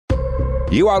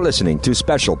You are listening to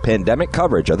special pandemic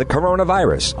coverage of the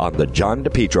coronavirus on The John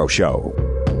DePetro Show.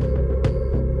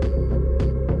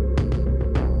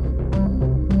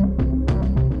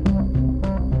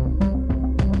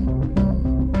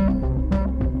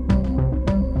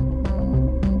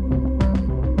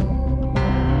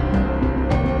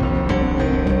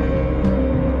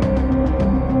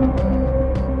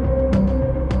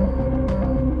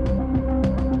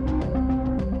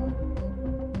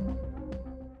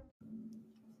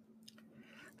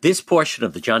 This portion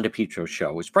of the John DePetro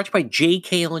Show is brought to you by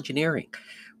JKL Engineering.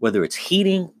 Whether it's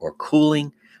heating or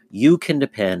cooling, you can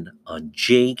depend on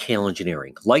JKL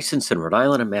Engineering. Licensed in Rhode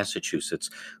Island and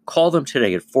Massachusetts. Call them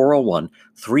today at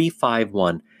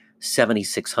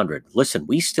 401-351-7600. Listen,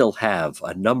 we still have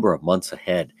a number of months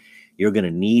ahead. You're going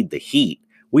to need the heat.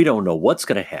 We don't know what's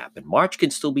going to happen. March can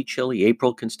still be chilly.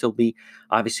 April can still be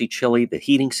obviously chilly. The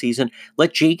heating season.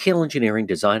 Let JKL Engineering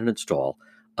design and install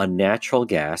a natural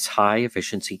gas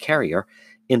high-efficiency carrier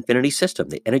Infinity system.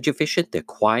 They're energy efficient, they're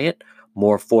quiet,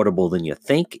 more affordable than you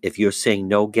think. If you're saying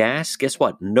no gas, guess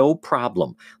what? No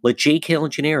problem. Let JKL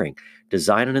Engineering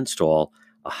design and install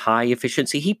a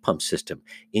high-efficiency heat pump system,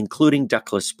 including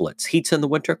ductless splits. Heats in the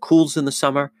winter, cools in the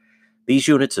summer. These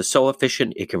units are so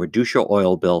efficient, it can reduce your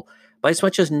oil bill by as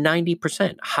much as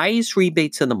 90%. Highest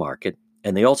rebates in the market.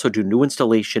 And they also do new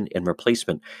installation and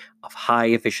replacement of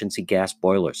high-efficiency gas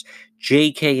boilers.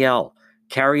 JKL,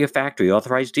 Carrier Factory,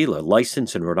 authorized dealer,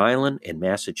 licensed in Rhode Island and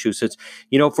Massachusetts.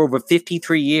 You know, for over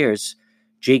 53 years,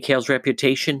 JKL's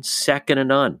reputation, second to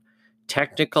none.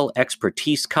 Technical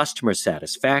expertise, customer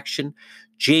satisfaction.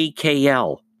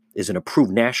 JKL is an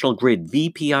approved National Grid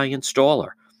VPI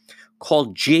installer.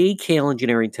 Call JKL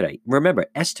Engineering today. Remember,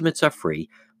 estimates are free.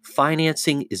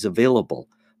 Financing is available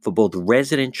for both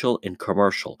residential and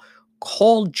commercial.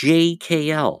 Call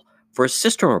JKL for a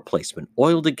system replacement,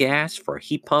 oil to gas, for a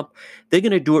heat pump. They're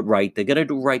going to do it right. They're going to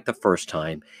do it right the first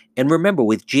time. And remember,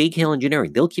 with JKL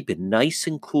Engineering, they'll keep it nice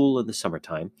and cool in the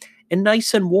summertime and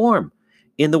nice and warm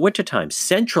in the wintertime.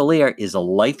 Central Air is a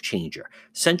life changer.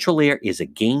 Central Air is a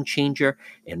game changer.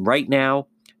 And right now,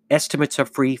 estimates are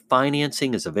free.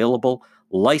 Financing is available.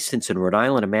 Licensed in Rhode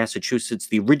Island and Massachusetts.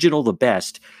 The original, the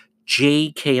best.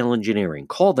 JKL Engineering.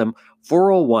 Call them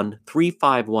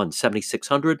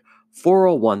 401-351-7600,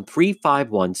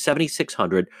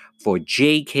 401-351-7600 for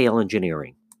JKL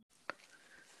Engineering.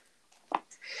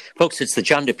 Folks, it's the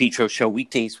John DePetro Show.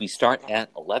 Weekdays we start at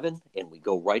 11 and we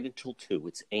go right until 2.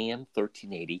 It's AM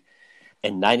 1380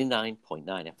 and 99.9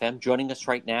 FM. Joining us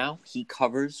right now, he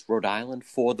covers Rhode Island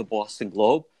for the Boston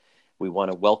Globe. We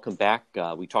want to welcome back,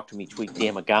 we talked to me tweet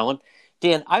Dan McGowan.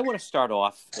 Dan, I want to start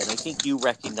off, and I think you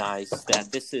recognize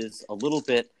that this is a little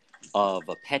bit of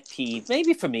a pet peeve,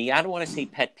 maybe for me. I don't want to say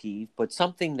pet peeve, but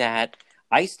something that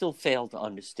I still fail to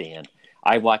understand.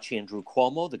 I watch Andrew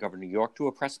Cuomo, the governor of New York, do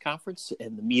a press conference,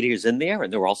 and the media's in there,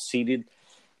 and they're all seated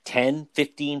 10,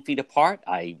 15 feet apart.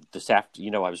 I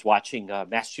was watching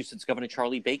Massachusetts Governor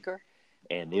Charlie Baker,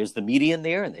 and there's the media in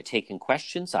there, and they're taking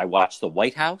questions. I watch the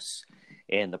White House,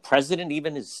 and the president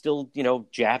even is still,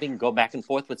 jabbing, go back and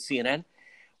forth with CNN.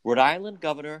 Rhode Island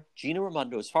Governor Gina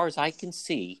Raimondo, as far as I can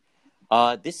see,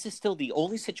 this is still the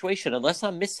only situation, unless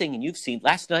I'm missing, and you've seen.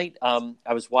 Last night,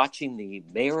 I was watching the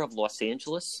mayor of Los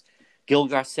Angeles, Gil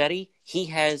Garcetti. He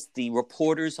has the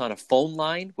reporters on a phone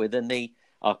line where then they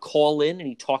call in and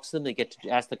he talks to them. They get to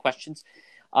ask the questions.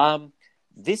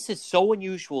 This is so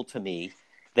unusual to me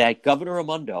that Governor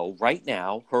Raimondo, right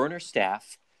now, her and her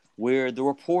staff, where the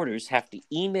reporters have to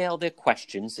email their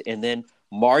questions, and then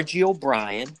Margie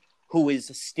O'Brien, who is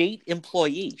a state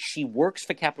employee, she works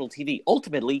for Capital TV.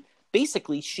 Ultimately,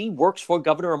 basically, she works for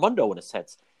Governor Raimondo in a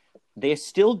sense. They're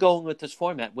still going with this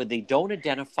format where they don't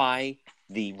identify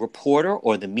the reporter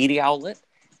or the media outlet,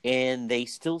 and they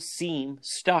still seem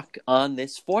stuck on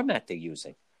this format they're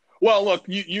using. Well, look,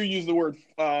 you use the word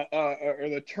or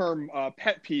the term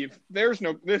pet peeve. This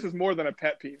is more than a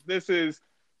pet peeve. This is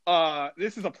a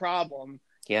problem.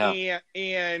 Yeah.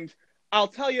 And I'll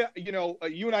tell you,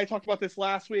 you and I talked about this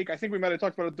last week. I think we might have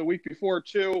talked about it the week before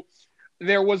too.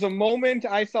 There was a moment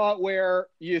I thought where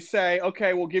you say,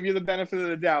 okay, we'll give you the benefit of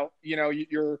the doubt.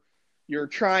 You're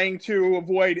trying to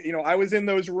avoid, I was in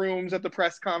those rooms at the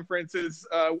press conferences,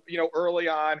 early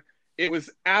on. It was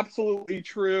absolutely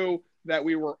true that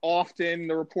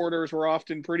the reporters were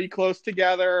often pretty close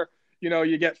together.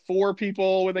 You get 4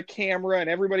 people with a camera and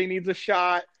everybody needs a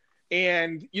shot.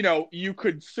 And, you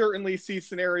could certainly see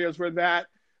scenarios where that,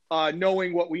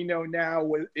 knowing what we know now,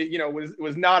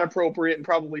 was not appropriate and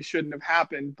probably shouldn't have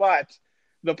happened. But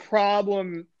the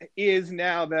problem is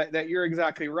now that you're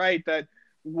exactly right, that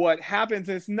what happens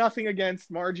is nothing against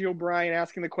Margie O'Brien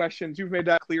asking the questions. You've made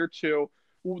that clear too.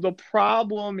 The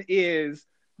problem is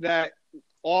that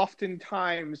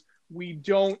oftentimes we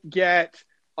don't get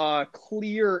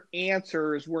clear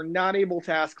answers. We're not able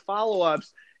to ask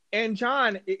follow-ups. And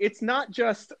John, it's not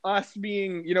just us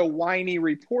being, whiny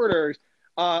reporters.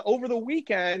 Over the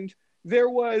weekend, there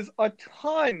was a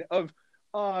ton of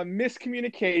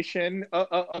miscommunication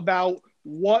about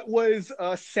what was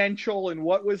essential and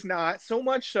what was not, so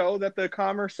much so that the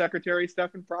Commerce Secretary,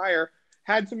 Stephen Breyer,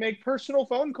 had to make personal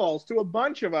phone calls to a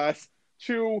bunch of us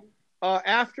to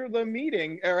after the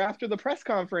meeting or after the press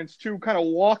conference to kind of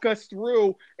walk us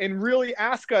through and really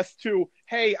ask us to,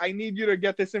 hey, I need you to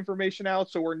get this information out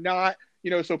so we're not,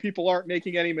 so people aren't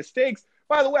making any mistakes.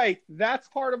 By the way, that's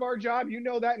part of our job. You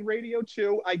know that in radio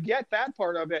too. I get that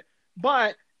part of it.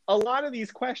 But a lot of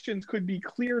these questions could be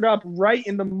cleared up right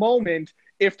in the moment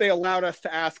if they allowed us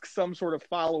to ask some sort of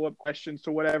follow-up questions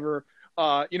to whatever,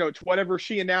 to whatever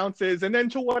she announces, and then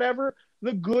to whatever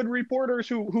the good reporters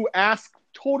who ask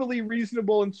totally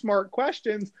reasonable and smart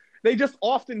questions. They just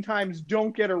oftentimes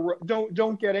don't get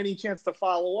any chance to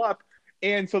follow up,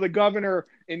 and so the governor,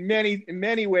 in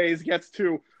many ways, gets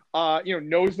to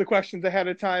knows the questions ahead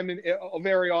of time, and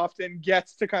very often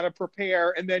gets to kind of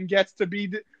prepare, and then gets to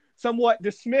be somewhat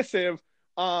dismissive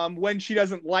when she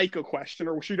doesn't like a question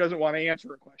or she doesn't want to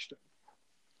answer a question.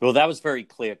 Well, that was very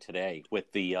clear today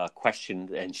with the question.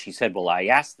 And she said, well, I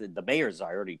asked the mayors,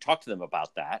 I already talked to them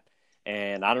about that.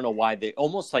 And I don't know why I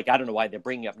don't know why they're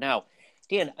bringing up now.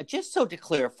 Dan, just so to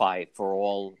clarify for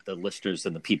all the listeners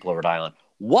and the people of Rhode Island,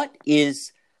 what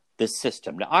is the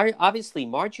system? Now, obviously,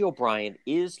 Margie O'Brien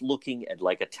is looking at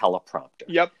like a teleprompter.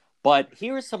 Yep. But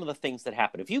here are some of the things that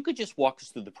happen. If you could just walk us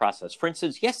through the process. For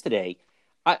instance, yesterday,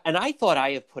 I thought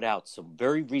I have put out some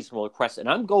very reasonable requests, and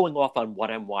I'm going off on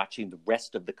what I'm watching the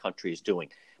rest of the country is doing.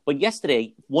 But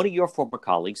yesterday, one of your former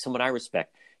colleagues, someone I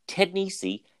respect, Ted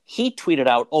Nesi, he tweeted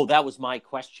out, oh, that was my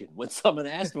question when someone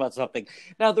asked about something.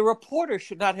 Now, the reporter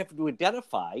should not have to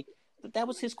identify that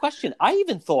was his question. I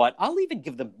even thought, I'll even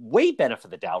give them way benefit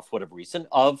of the doubt for whatever reason,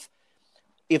 of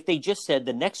if they just said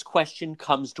the next question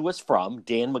comes to us from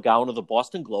Dan McGowan of the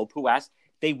Boston Globe, who asked,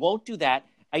 they won't do that.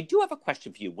 I do have a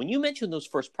question for you. When you mentioned those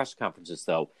first press conferences,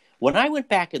 though, when I went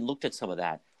back and looked at some of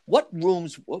that, what room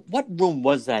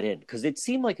was that in? Because it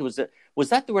seemed like was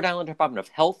that the Rhode Island Department of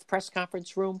Health press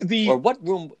conference room? Or what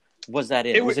room was that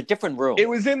in? It was a different room. It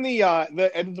was in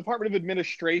the Department of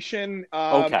Administration.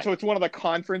 Okay. So it's one of the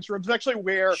conference rooms. It's actually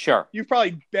where you've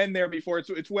probably been there before.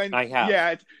 It's when I have.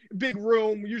 Yeah, it's a big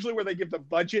room, usually where they give the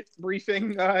budget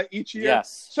briefing each year.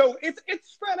 Yes. So it's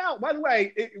spread out. By the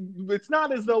way, it's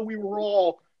not as though we were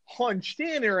all hunched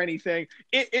in or anything.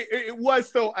 It was,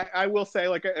 so I will say,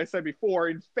 like I said before,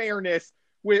 in fairness,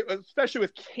 especially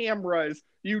with cameras,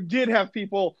 you did have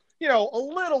people, a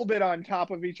little bit on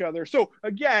top of each other. So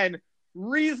again,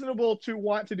 reasonable to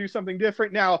want to do something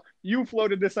different. Now, you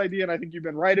floated this idea, and I think you've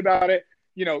been right about it.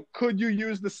 Could you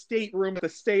use the state room at the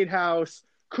State House?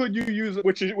 Could you use it,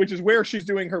 which is where she's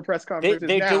doing her press conferences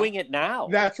They're now. doing it now.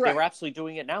 That's right. They're absolutely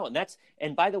doing it now.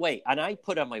 And by the way, and I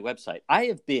put on my website, I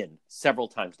have been several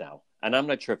times now, and I'm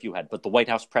not sure if you had, but the White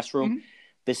House press room,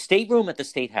 the state room at the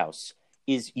State House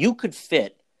you could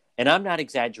fit, and I'm not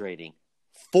exaggerating,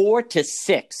 4 to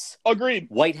 6 Agreed.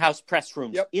 White House press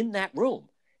rooms in that room,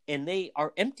 and they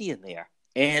are empty in there.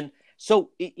 And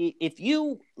so if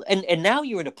you and now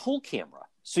you're in a pool camera,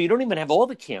 so you don't even have all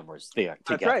the cameras there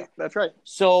together. That's right.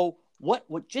 So what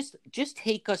just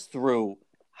take us through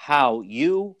how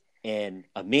you and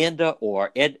Amanda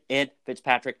or Ed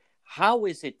Fitzpatrick, how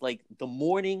is it like the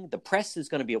morning, the press is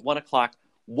going to be at 1:00.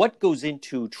 What goes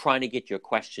into trying to get your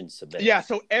questions submitted? Yeah,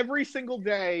 so every single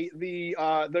day, the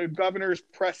governor's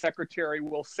press secretary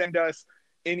will send us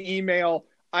an email.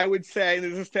 I would say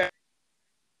this is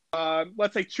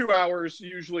let's say 2 hours,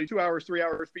 usually 2 hours, 3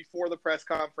 hours before the press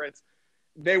conference.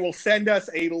 They will send us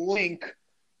a link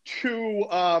to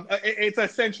it's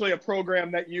essentially a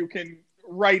program that you can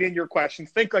write in your questions.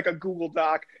 Think like a Google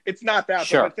Doc. It's not that,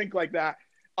 but think like that.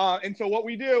 And so what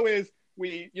we do is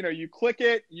you click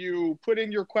it, you put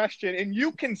in your question, and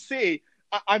you can see,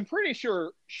 I'm pretty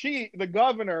sure the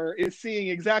governor is seeing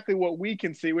exactly what we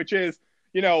can see, which is,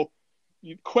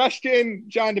 question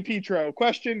John DePietro,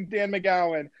 question Dan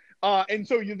McGowan. And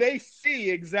so they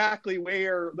see exactly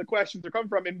where the questions are coming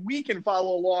from, and we can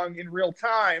follow along in real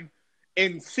time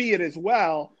and see it as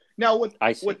well. Now, what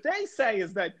they say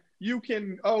is that you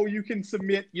can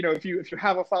submit, if you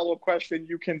have a follow-up question,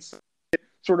 you can submit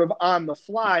sort of on the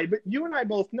fly. But you and I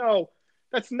both know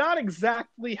that's not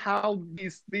exactly how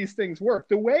these things work.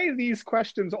 The way these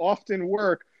questions often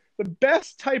work, the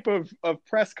best type of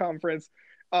press conference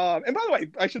And by the way,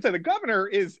 I should say the governor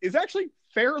is actually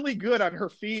fairly good on her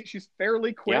feet. She's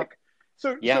fairly quick.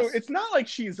 Yep. So it's not like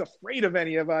she's afraid of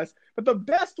any of us. But the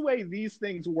best way these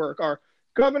things work are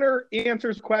governor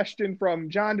answers question from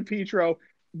John DePietro.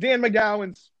 Dan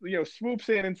McGowan, swoops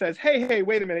in and says, hey,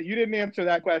 wait a minute, you didn't answer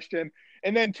that question.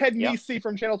 And then Ted Nesi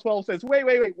from Channel 12 says, wait,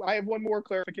 I have one more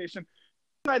clarification.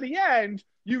 By the end,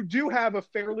 you do have a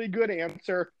fairly good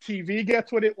answer. TV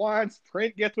gets what it wants,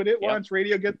 print gets what it wants,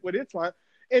 radio gets what it wants.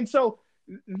 And so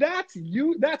that's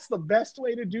the best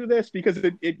way to do this because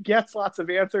it gets lots of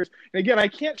answers. And again, I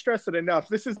can't stress it enough.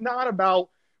 This is not about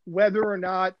whether or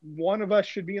not one of us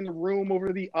should be in the room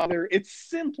over the other. It's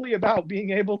simply about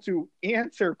being able to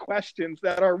answer questions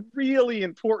that are really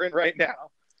important right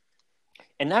now.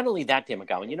 And not only that, Dan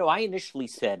McGowan, I initially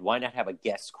said, why not have a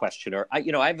guest questioner? I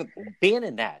have a ban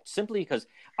in that simply because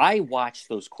I watched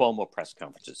those Cuomo press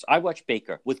conferences. I watched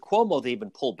Baker. With Cuomo, they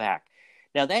even pulled back.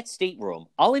 Now, that stateroom,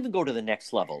 I'll even go to the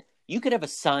next level. You could have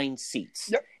assigned seats.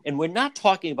 Yep. And we're not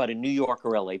talking about a New York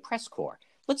or LA press corps.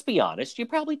 Let's be honest. You're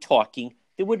probably talking,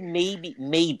 there would maybe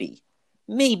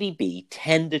be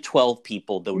 10 to 12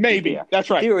 people that would be there. That's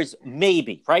right. There is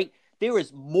maybe, right? There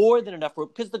is more than enough room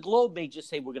because the Globe may just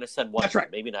say we're going to send one. That's right.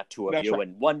 Maybe not two of you,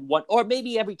 and one, or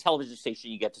maybe every television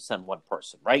station you get to send one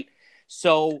person, right?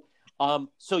 So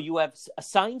you have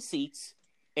assigned seats,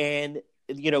 and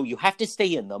you have to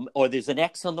stay in them, or there's an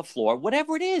X on the floor,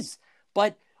 whatever it is.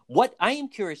 But what I am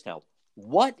curious now,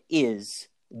 what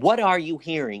are you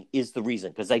hearing is the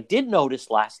reason? Because I did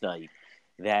notice last night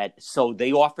that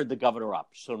they offered the governor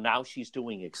up. So now she's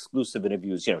doing exclusive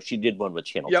interviews. She did one with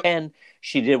Channel 10.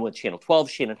 She did one with Channel 12.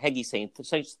 Shannon Heggie saying,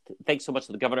 thanks so much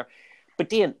to the governor. But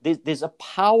Dan, there's a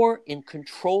power in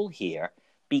control here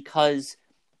because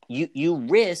you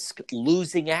risk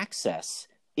losing access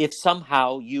if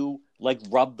somehow you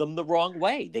rub them the wrong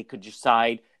way. They could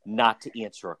decide not to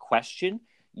answer a question.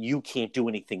 You can't do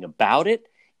anything about it.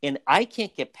 And I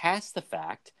can't get past the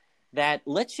fact that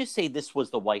let's just say this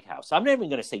was the White House. I'm not even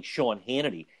going to say Sean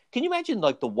Hannity. Can you imagine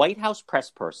the White House press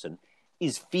person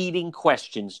is feeding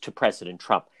questions to President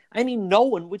Trump? I mean, no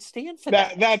one would stand for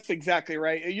that. That's exactly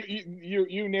right.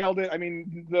 You nailed it. I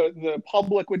mean, the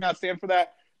public would not stand for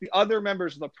that. The other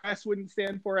members of the press wouldn't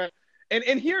stand for it.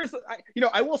 And here's,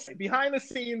 I will say, behind the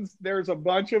scenes, there's a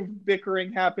bunch of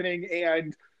bickering happening,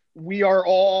 and we are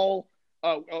all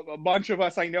a bunch of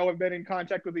us I know have been in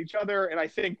contact with each other, and I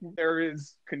think there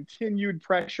is continued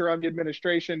pressure on the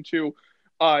administration to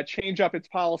change up its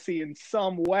policy in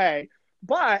some way.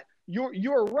 But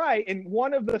you're right, and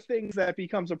one of the things that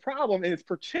becomes a problem, and it's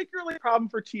particularly a problem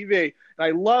for TV, and I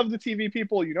love the TV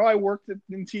people. I worked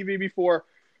in TV before.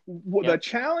 The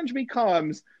challenge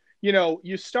becomes,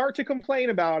 you start to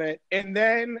complain about it, and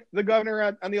then the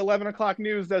governor on the 11 o'clock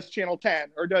news does Channel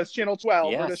 10 or does Channel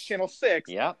 12 or does Channel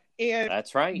 6. Yeah. And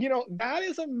that's right. That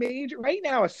is a major right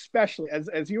now, especially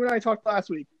as you and I talked last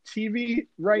week. TV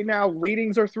right now,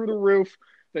 ratings are through the roof.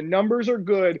 The numbers are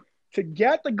good. To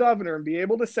get the governor and be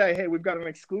able to say, hey, we've got an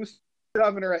exclusive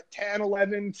governor at 10,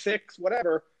 11, 6,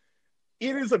 whatever.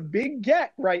 It is a big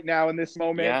get right now in this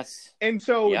moment. Yes. And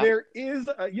so there is,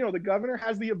 the governor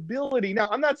has the ability. Now,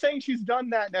 I'm not saying she's done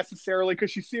that necessarily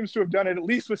because she seems to have done it at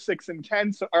least with 6 and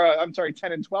 10. 10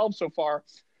 and 12 so far.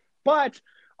 But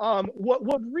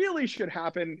what really should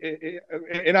happen,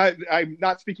 and I'm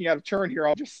not speaking out of turn here,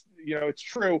 I'll just, it's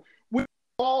true. We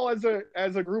all as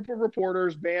a group of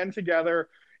reporters band together.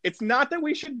 It's not that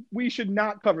we should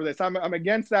not cover this. I'm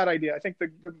against that idea. I think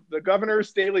the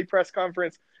governor's daily press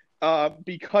conference,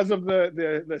 because of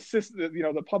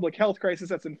the public health crisis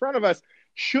that's in front of us,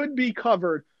 should be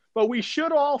covered. But we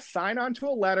should all sign on to a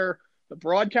letter. The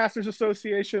Broadcasters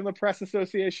Association, the Press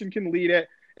Association can lead it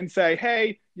and say,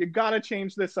 hey, you got to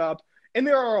change this up. And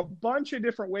there are a bunch of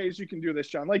different ways you can do this,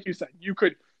 John. Like you said, you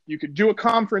could do a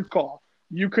conference call.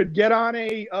 You could get on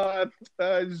a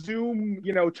Zoom,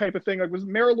 type of thing. Like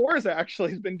Mayor Lorza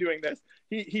actually has been doing this.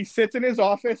 He sits in his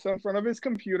office in front of his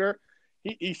computer.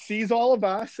 He sees all of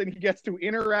us and he gets to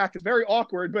interact. It's very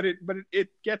awkward, but it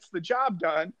gets the job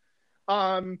done.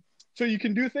 So you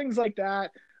can do things like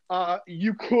that.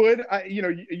 You could,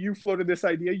 you floated this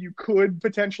idea. You could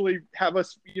potentially have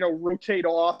us, rotate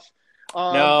off.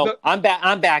 I'm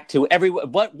back to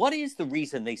everyone. What is the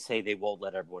reason they say they won't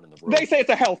let everyone in the room? They say it's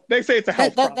a health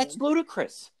problem. That's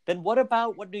ludicrous. Then what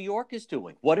about what New York is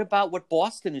doing? What about what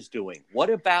Boston is doing? What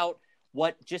about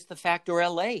what just the factor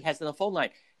LA has on the phone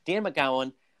line? Dan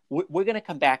McGowan, we're going to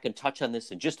come back and touch on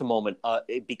this in just a moment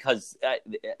because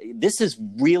this is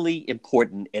really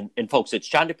important. And folks, it's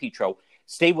John DePietro.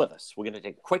 Stay with us. We're going to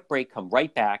take a quick break, come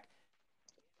right back.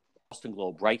 Boston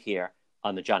Globe right here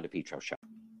on the John DePietro Show.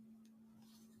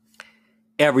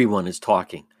 Everyone is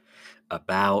talking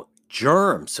about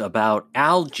germs, about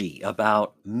algae,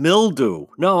 about mildew.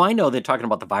 No, I know they're talking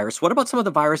about the virus. What about some of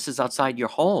the viruses outside your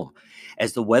home?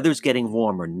 As the weather's getting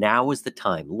warmer, now is the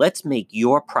time. Let's make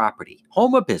your property,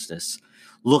 home or business,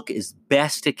 look as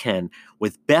best it can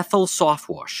with Bethel Soft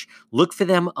Wash. Look for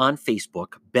them on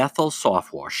Facebook, Bethel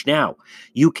Soft Wash. Now,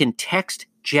 you can text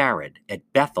Jared at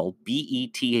Bethel,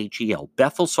 Bethel,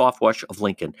 Bethel Soft Wash of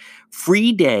Lincoln.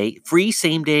 Free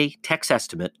same day text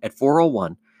estimate at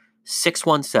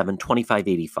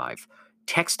 401-617-2585.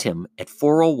 Text him at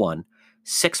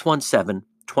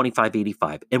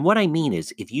 401-617-2585. And what I mean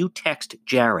is, if you text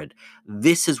Jared,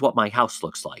 this is what my house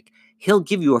looks like, he'll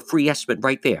give you a free estimate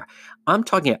right there. I'm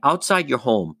talking outside your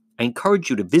home. I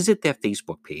encourage you to visit their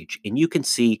Facebook page, and you can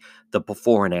see the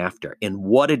before and after and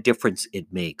what a difference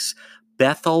it makes.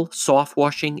 Bethel Soft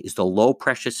Washing is the low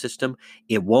pressure system.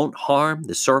 It won't harm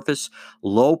the surface.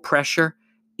 Low pressure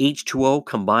H2O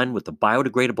combined with the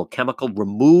biodegradable chemical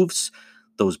removes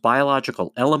those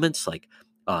biological elements like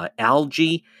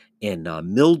algae and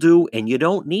mildew, and you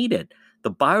don't need it. The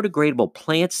biodegradable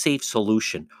plant-safe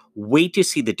solution. Wait to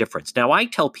see the difference. Now, I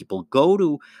tell people,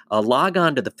 log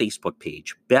on to the Facebook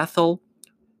page, Bethel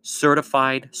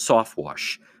Certified Soft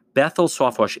Wash, Bethel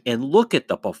Soft Wash, and look at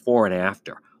the before and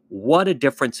after. What a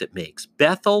difference it makes.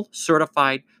 Bethel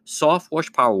Certified Soft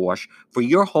Wash Power Wash for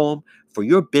your home, for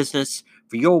your business,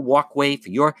 for your walkway, for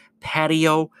your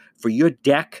patio, for your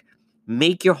deck.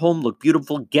 Make your home look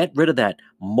beautiful. Get rid of that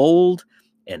mold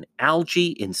and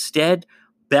algae instead.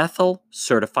 Bethel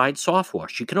Certified Soft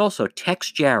Wash. You can also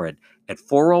text Jared at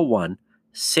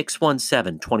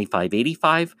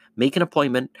 401-617-2585. Make an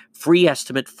appointment. Free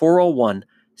estimate,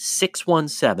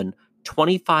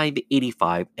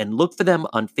 401-617-2585. And look for them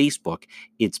on Facebook.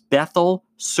 It's Bethel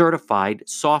Certified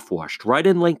Soft Wash. Right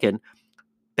in Lincoln,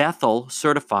 Bethel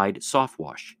Certified Soft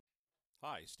Wash.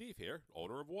 Hi, Steve here,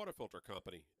 owner of Water Filter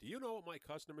Company. Do you know what my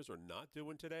customers are not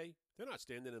doing today? They're not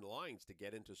standing in lines to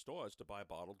get into stores to buy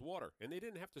bottled water, and they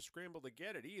didn't have to scramble to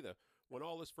get it either when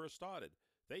all this first started.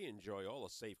 They enjoy all the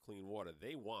safe, clean water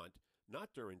they want, not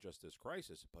during just this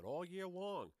crisis, but all year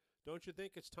long. Don't you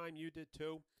think it's time you did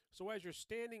too? So as you're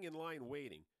standing in line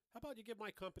waiting, how about you give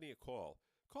my company a call?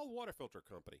 Call Water Filter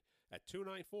Company at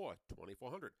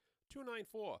 294-2400,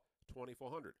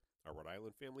 294-2400. A Rhode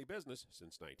Island family business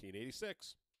since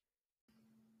 1986.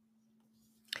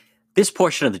 This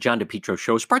portion of the John DePietro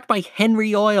Show is brought by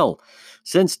Henry Oil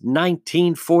since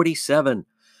 1947.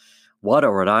 What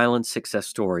a Rhode Island success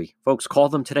story. Folks, call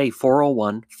them today,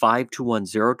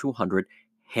 401-521-0200,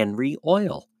 Henry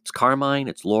Oil. It's Carmine,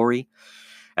 it's Lori.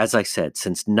 As I said,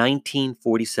 since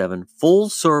 1947,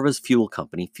 full-service fuel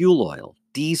company, fuel oil,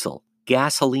 diesel,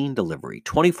 gasoline delivery,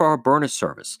 24-hour burner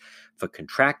service for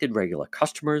contracted regular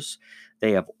customers.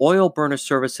 They have oil burner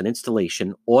service and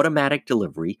installation, automatic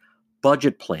delivery,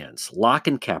 budget plans, lock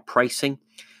and cap pricing,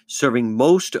 serving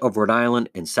most of Rhode Island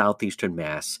and southeastern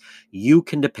Mass. You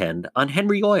can depend on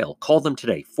Henry Oil. Call them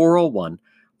today,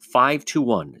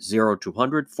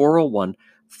 401-521-0200,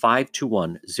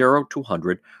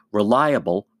 401-521-0200.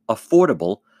 Reliable,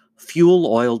 affordable fuel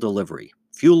oil delivery.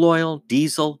 Fuel oil,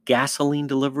 diesel, gasoline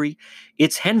delivery.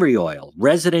 It's Henry Oil,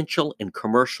 residential and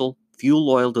commercial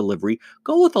fuel oil delivery.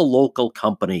 Go with a local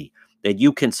company that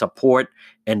you can support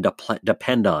and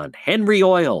depend on. Henry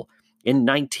Oil in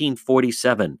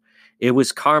 1947. It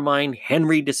was Carmine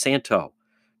Henry DeSanto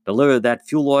delivered that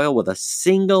fuel oil with a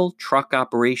single truck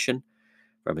operation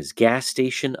from his gas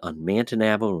station on Manton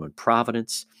Avenue in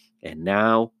Providence. And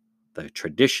now the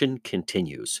tradition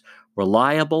continues.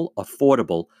 Reliable,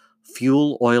 affordable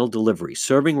fuel oil delivery,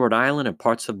 serving Rhode Island and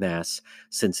parts of Mass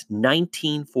since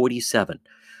 1947.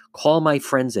 Call my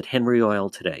friends at Henry Oil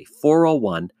today,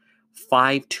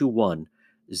 401-521-0200,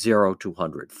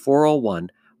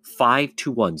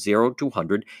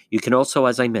 401-521-0200. You can also,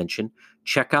 as I mentioned,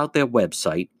 check out their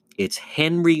website. It's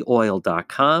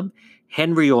henryoil.com,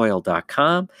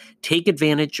 henryoil.com. Take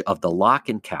advantage of the lock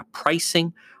and cap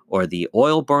pricing or the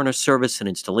oil burner service and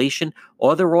installation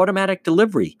or their automatic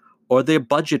delivery or their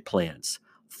budget plans.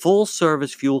 Full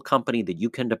service fuel company that you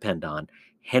can depend on,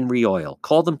 Henry Oil.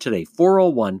 Call them today,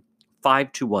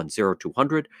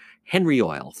 401-521-0200, Henry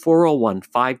Oil,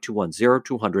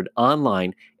 401-521-0200,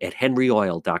 online at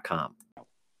henryoil.com.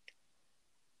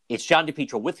 It's John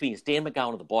DePietro. With me is Dan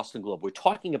McGowan of the Boston Globe. We're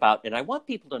talking about, and I want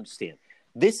people to understand,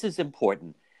 this is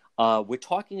important. We're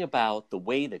talking about the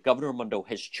way that Governor Raimondo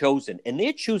has chosen, and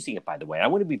they're choosing it, by the way. I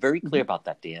want to be very clear about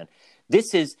that, Dan.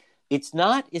 It's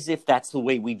not as if that's the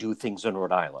way we do things in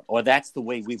Rhode Island, or that's the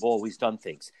way we've always done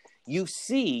things. You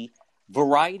see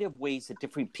variety of ways that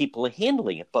different people are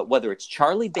handling it, but whether it's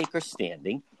Charlie Baker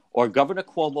standing or Governor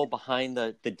Cuomo behind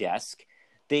the desk,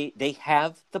 they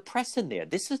have the press in there.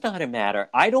 This is not a matter.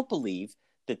 I don't believe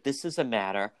that this is a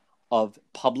matter of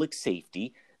public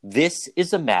safety. This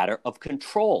is a matter of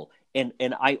control. And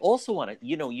I also want to,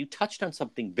 you touched on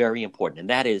something very important, and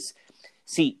that is,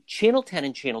 see, Channel 10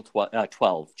 and Channel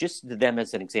 12, just them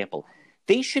as an example,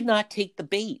 they should not take the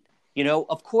bait.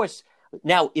 Of course,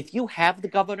 now, if you have the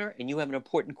governor and you have an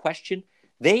important question,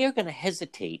 they are going to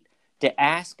hesitate to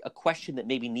ask a question that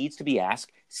maybe needs to be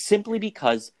asked simply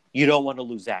because you don't want to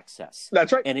lose access.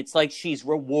 That's right. And it's like she's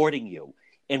rewarding you.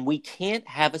 And we can't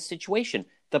have a situation.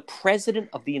 The president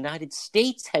of the United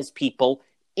States has people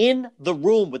in the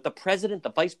room with the president,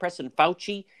 the vice president,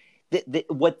 Fauci.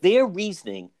 What they're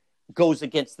reasoning goes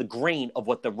against the grain of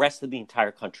what the rest of the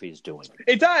entire country is doing.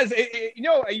 It does.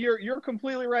 You're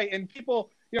completely right. And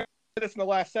people, I said this in the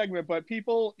last segment, but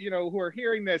people, who are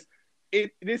hearing this,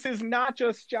 this is not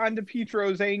just John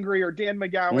DePietro's angry or Dan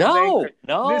McGowan's angry.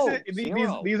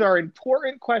 No. These are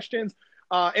important questions.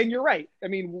 And you're right. I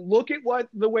mean, look at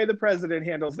the way the president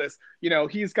handles this.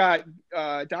 He's got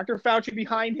Dr. Fauci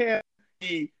behind him.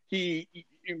 He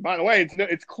by the way,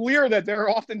 it's clear that there are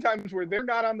often times where they're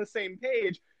not on the same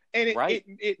page, and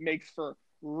it makes for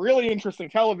really interesting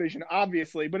television,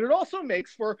 obviously, but it also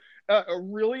makes for a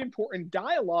really important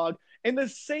dialogue. And the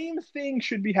same thing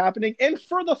should be happening. And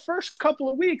for the first couple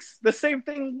of weeks, the same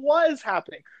thing was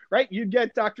happening, right? You'd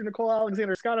get Dr. Nicole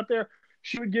Alexander Scott up there.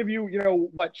 She would give you,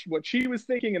 what she was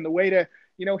thinking and the way to,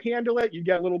 handle it. You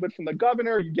get a little bit from the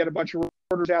governor. You get a bunch of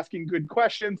reporters asking good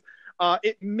questions.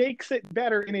 It makes it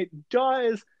better, and it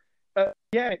does.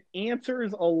 It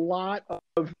answers a lot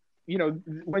of,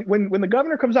 when the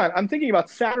governor comes on. I'm thinking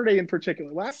about Saturday in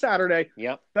particular. Last Saturday,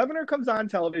 governor comes on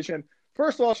television.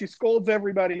 First of all, she scolds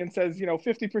everybody and says,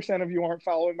 50% of you aren't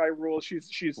following my rules.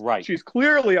 She's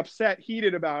clearly upset,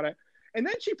 heated about it, and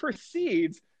then she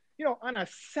proceeds, on a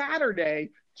Saturday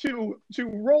to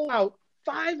roll out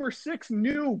 5 or 6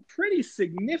 new, pretty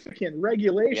significant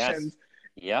regulations.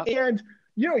 Yes. Yeah. And,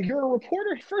 you're a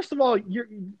reporter. First of all,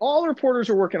 all reporters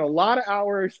are working a lot of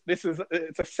hours. It's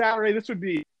a Saturday. This would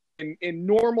be in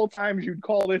normal times. You'd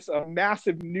call this a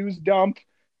massive news dump.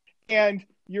 And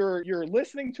you're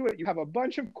listening to it. You have a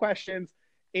bunch of questions,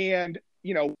 and,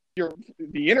 the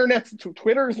internet's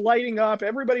Twitter's lighting up.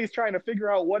 Everybody's trying to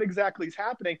figure out what exactly is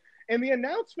happening. And the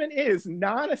announcement is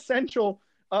non-essential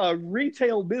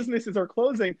retail businesses are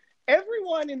closing.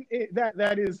 Everyone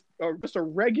that is just a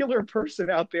regular person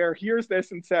out there hears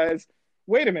this and says,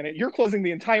 wait a minute, you're closing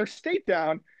the entire state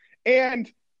down.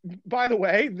 And by the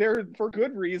way, they're for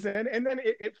good reason. And then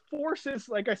it forces,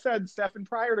 like I said, Stephen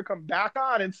Pryor to come back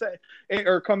on and say,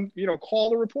 or come, call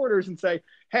the reporters and say,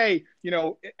 hey,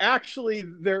 actually,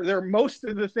 they're most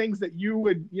of the things that you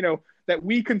would, that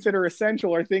we consider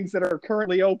essential are things that are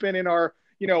currently open and are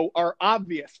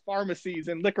obvious, pharmacies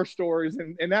and liquor stores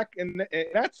and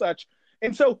that such.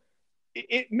 And so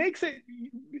it makes it,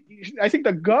 I think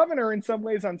the governor in some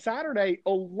ways on Saturday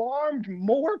alarmed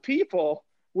more people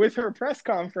with her press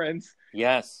conference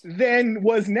than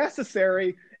was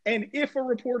necessary. And if a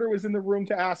reporter was in the room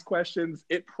to ask questions,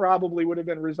 it probably would have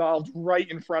been resolved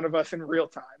right in front of us in real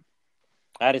time.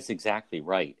 That is exactly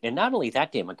right. And not only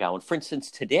that, Dan McGowan, for instance,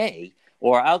 today,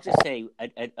 or I'll just say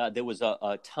there was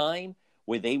a time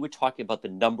where they were talking about the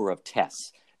number of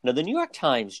tests. Now, the New York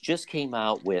Times just came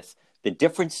out with the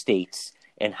different states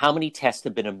and how many tests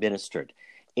have been administered.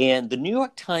 And the New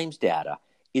York Times data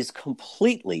is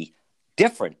completely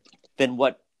different than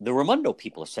what the Raimondo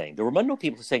people are saying. The Raimondo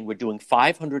people are saying we're doing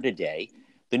 500 a day.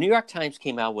 The New York Times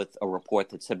came out with a report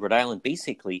that said Rhode Island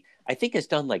basically, I think, has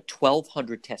done like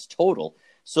 1,200 tests total.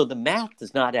 So the math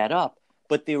does not add up,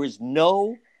 but there is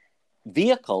no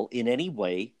vehicle in any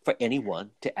way for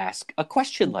anyone to ask a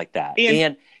question like that.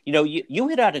 And you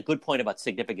hit on a good point about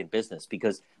significant business,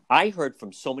 because I heard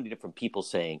from so many different people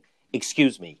saying,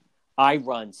 excuse me, I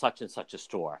run such and such a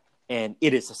store, and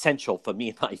it is essential for me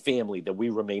and my family that we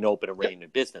remain open and remain in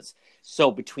business. So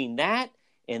between that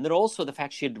and then also the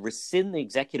fact she had to rescind the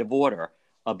executive order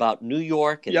about New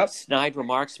York and the snide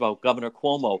remarks about Governor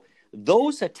Cuomo,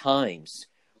 those are times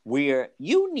where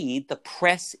you need the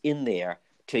press in there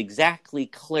to exactly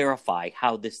clarify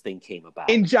how this thing came about.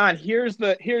 And John, here's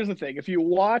the thing. If you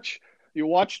watch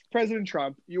President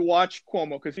Trump, you watch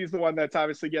Cuomo, because he's the one that's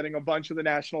obviously getting a bunch of the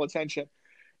national attention.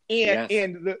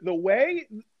 And the way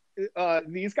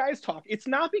these guys talk, it's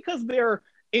not because they're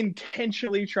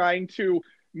intentionally trying to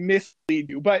mislead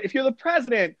you. But if you're the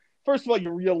president, first of all,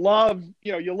 you love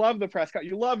the press,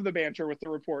 you love the banter with the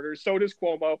reporters. So does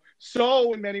Cuomo.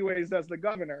 So in many ways does the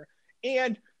governor.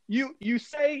 And you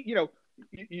say,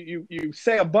 you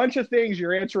say a bunch of things.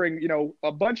 You're answering,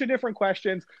 a bunch of different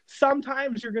questions.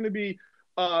 Sometimes you're going to be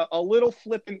a little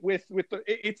flippant with the.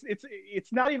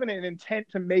 It's not even an intent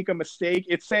to make a mistake.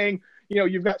 It's saying,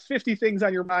 you've got 50 things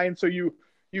on your mind, so you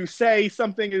say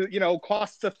something,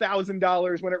 costs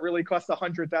 $1,000 when it really costs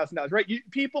 $100,000, right?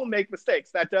 People make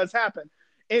mistakes. That does happen.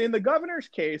 And in the governor's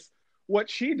case, what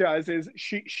she does is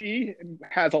she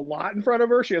has a lot in front of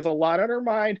her. She has a lot on her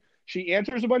mind. She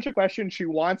answers a bunch of questions. She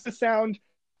wants to sound,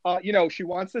 she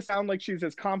wants to sound like she's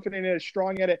as confident and as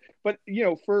strong at it. But,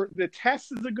 for the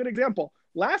test is a good example.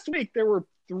 Last week, there were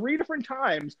 3 different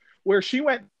times where she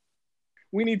went,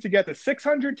 we need to get the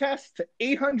 600 tests to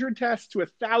 800 tests to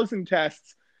 1,000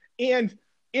 tests. And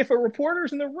if a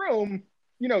reporter's in the room,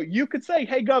 you could say,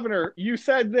 hey, Governor, you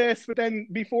said this, but then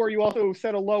before you also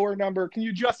said a lower number. Can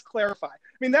you just clarify?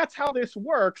 I mean, that's how this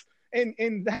works. And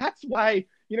that's why,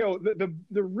 the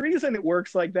reason it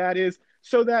works like that is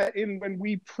so that when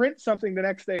we print something the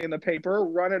next day in the paper,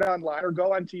 run it online or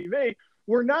go on TV,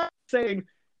 we're not saying,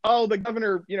 oh, the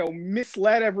governor,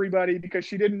 misled everybody because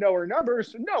she didn't know her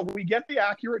numbers. No, we get the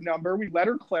accurate number. We let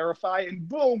her clarify and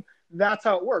boom, that's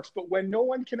how it works. But when no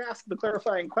one can ask the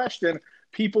clarifying question,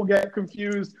 people get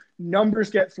confused, numbers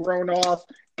get thrown off,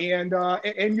 and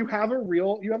you have a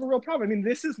real problem. I mean,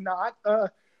 this is not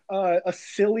a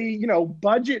silly,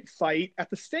 budget fight at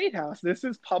the State House. This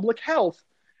is public health.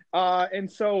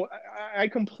 And so I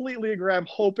completely agree. I'm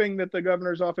hoping that the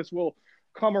governor's office will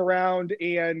come around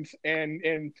and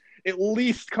at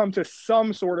least come to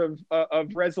some sort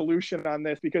of resolution on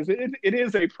this, because it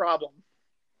is a problem.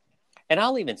 And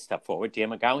I'll even step forward, Dan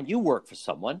McGowan, you work for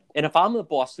someone. And if I'm the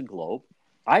Boston Globe,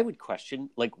 I would question,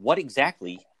 what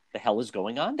exactly the hell is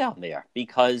going on down there?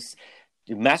 Because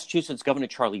Massachusetts Governor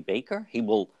Charlie Baker, he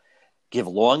will give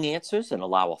long answers and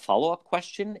allow a follow-up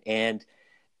question. And,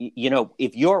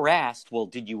 if you're asked, well,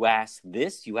 did you ask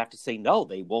this? You have to say, no,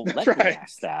 they won't let right. me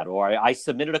ask that. Or I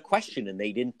submitted a question and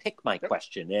they didn't pick my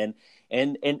question.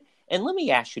 And let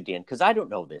me ask you, Dan, because I don't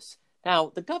know this.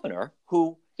 Now, the governor,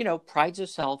 who, prides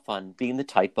herself on being the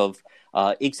type of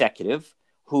executive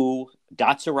who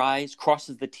dots her I's,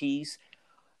 crosses the T's,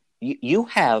 you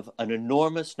have an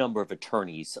enormous number of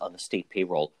attorneys on the state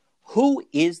payroll. Who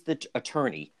is the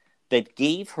attorney that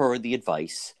gave her the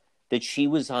advice that she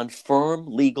was on firm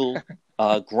legal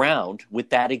ground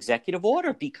with that executive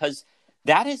order? Because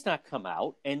that has not come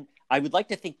out. And I would like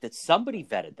to think that somebody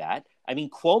vetted that. I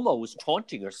mean, Cuomo was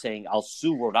taunting her, saying, I'll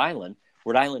sue Rhode Island.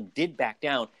 Rhode Island did back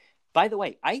down. By the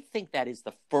way, I think that is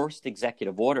the first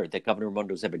executive order that Governor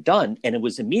Raimondo's ever done, and it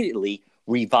was immediately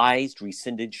revised,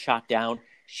 rescinded, shot down.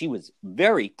 She was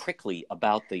very prickly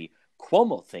about the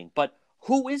Cuomo thing, but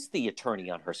who is the attorney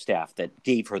on her staff that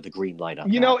gave her the green light on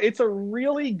that? It's a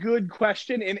really good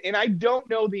question, and I don't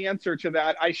know the answer to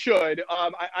that. I should.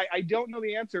 I don't know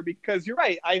the answer, because you're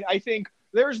right. I think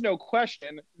there's no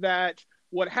question that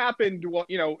what happened,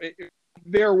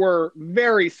 there were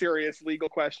very serious legal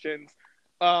questions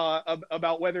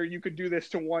about whether you could do this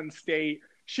to one state.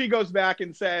 She goes back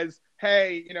and says,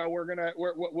 hey,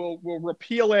 we'll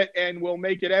repeal it and we'll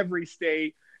make it every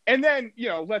state. And then,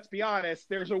 let's be honest,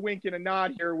 there's a wink and a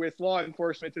nod here with law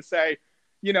enforcement to say,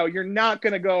 you're not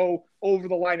going to go over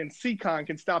the line, and Seacon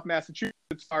can stop Massachusetts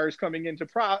cars coming into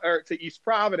to East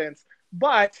Providence,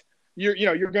 but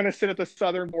you're going to sit at the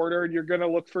southern border and you're going to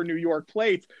look for New York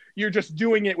plates. You're just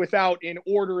doing it without an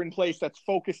order in place that's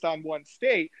focused on one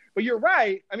state. But you're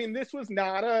right. I mean,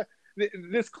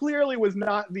 this clearly was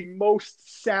not the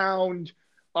most sound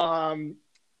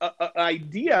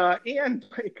idea, and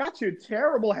it got you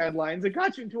terrible headlines. It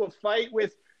got you into a fight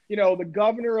with, the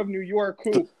governor of New York,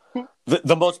 who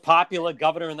the most popular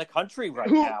governor in the country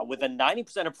now, with a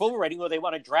 90% approval rating, where they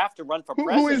want to draft to run for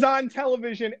president. Who is on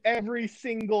television every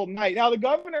single night. Now, the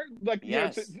governor,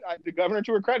 the governor,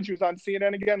 to her credit, she was on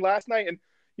CNN again last night, and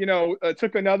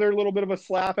took another little bit of a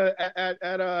slap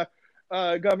at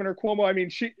Governor Cuomo. I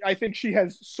mean, I think she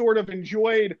has sort of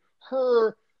enjoyed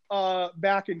her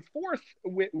back and forth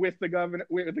with the governor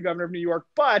of New York,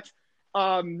 but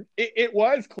it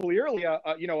was clearly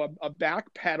a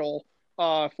back pedal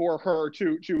for her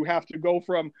to have to go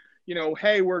from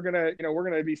hey, we're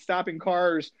gonna be stopping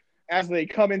cars as they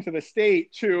come into the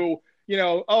state to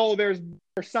oh, there's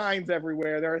signs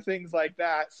everywhere, there are things like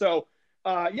that. So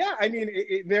I mean,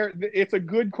 it's a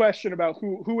good question about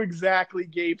who exactly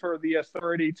gave her the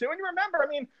authority to. And you remember, I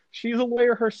mean, she's a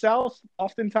lawyer herself.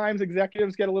 Oftentimes,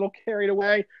 executives get a little carried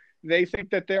away. They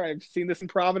think that I've seen this in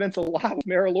Providence a lot with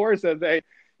Mayor Elorza.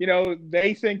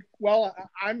 They think, well,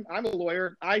 I'm a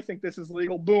lawyer. I think this is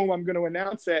legal. Boom, I'm going to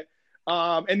announce it.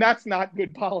 And that's not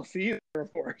good policy either,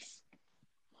 of course.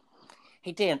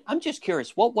 Hey, Dan, I'm just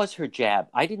curious. What was her jab?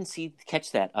 I didn't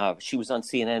catch that. She was on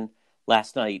CNN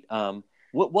last night.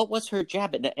 What was her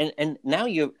jab? And now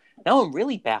I'm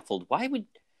really baffled. Why would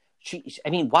she?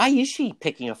 I mean, why is she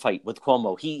picking a fight with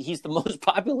Cuomo? He's the most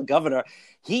popular governor.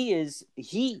 He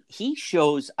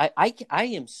shows. I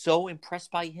am so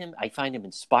impressed by him. I find him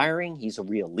inspiring. He's a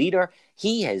real leader.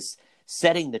 He is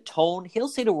setting the tone. He'll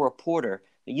say to a reporter,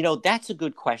 that's a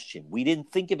good question. We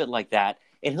didn't think of it like that.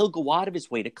 And he'll go out of his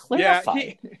way to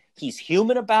clarify. He's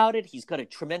human about it. He's got a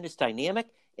tremendous dynamic.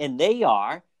 And they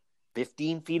are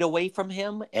 15 feet away from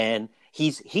him. And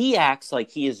he acts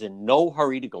like he is in no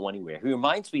hurry to go anywhere. He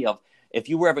reminds me of, if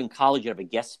you were ever in college, you have a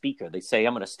guest speaker. They say,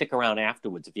 I'm going to stick around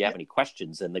afterwards if you have any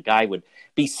questions. And the guy would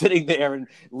be sitting there and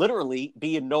literally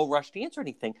be in no rush to answer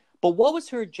anything. But what was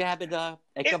her jab at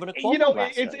Governor Cuomo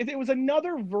last night? It was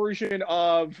another version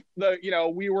of the,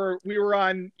 we were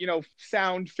on,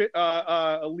 sound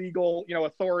legal,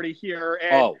 authority here.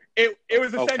 And it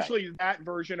was essentially that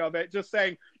version of it, just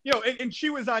saying, and she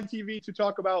was on TV to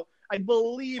talk about, I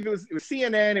believe it was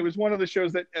CNN. It was one of the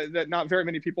shows that not very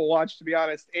many people watch, to be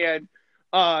honest. And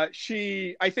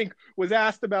she, I think, was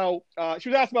asked about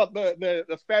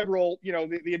the federal,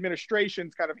 the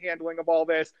administration's kind of handling of all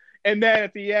this. And then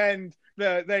at the end,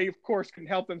 they of course couldn't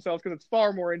help themselves because it's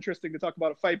far more interesting to talk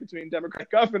about a fight between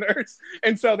Democrat governors.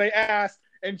 And so they asked,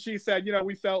 and she said,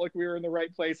 we felt like we were in the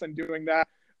right place on doing that.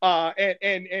 But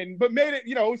made it,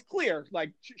 it was clear,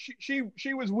 like she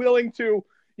was willing to,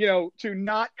 to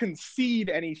not concede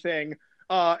anything,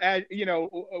 with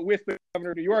the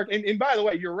governor of New York. And by the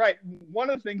way, you're right. One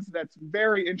of the things that's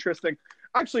very interesting,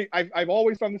 actually, I've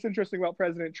always found this interesting about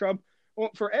President Trump. Well,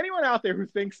 for anyone out there who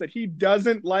thinks that he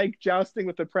doesn't like jousting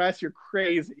with the press, you're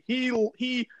crazy. He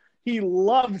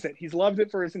loves it. He's loved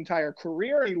it for his entire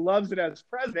career. He loves it as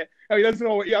president. Now, he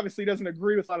obviously doesn't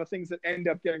agree with a lot of things that end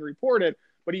up getting reported,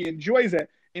 but he enjoys it.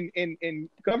 And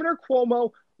Governor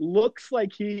Cuomo looks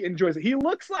like he enjoys it. He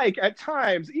looks like at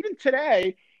times, even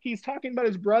today, he's talking about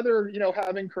his brother,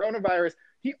 having coronavirus.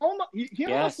 He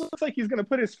almost looks like he's going to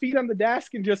put his feet on the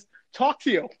desk and just talk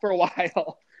to you for a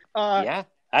while. Yeah,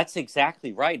 that's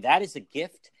exactly right. That is a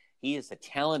gift. He is a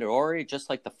talented orator, just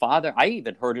like the father. I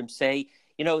even heard him say,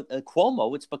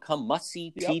 Cuomo, it's become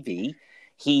must-see TV.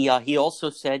 He also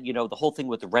said, the whole thing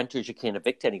with the renters, you can't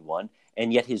evict anyone.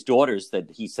 And yet his daughters, that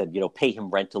he said, pay him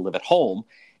rent to live at home.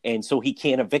 And so he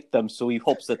can't evict them. So he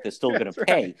hopes that they're still going to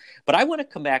pay. Right. But I want to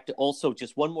come back to also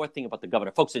just one more thing about the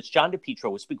governor. Folks, it's John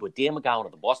DePietro. We're speaking with Dan McGowan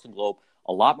of the Boston Globe.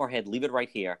 A lot more ahead. Leave it right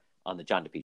here on the John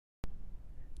DePietro.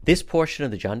 This portion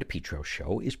of the John DePietro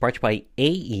Show is brought to you by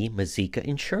A.E. Mazika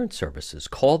Insurance Services.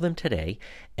 Call them today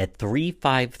at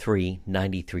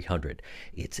 353-9300.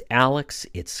 It's Alex,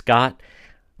 it's Scott,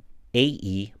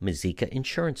 A.E. Mazika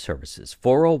Insurance Services,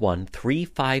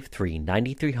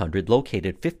 401-353-9300,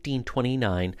 located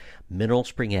 1529 Mineral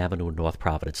Spring Avenue in North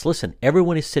Providence. Listen,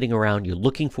 everyone is sitting around. You're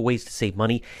looking for ways to save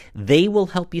money. They will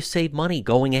help you save money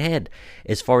going ahead.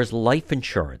 As far as life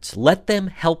insurance, let them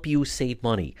help you save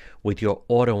money with your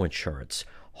auto insurance,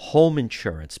 home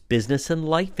insurance, business and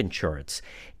life insurance.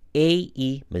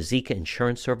 A.E. Mazika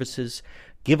Insurance Services.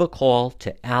 Give a call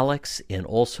to Alex and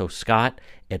also Scott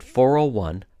at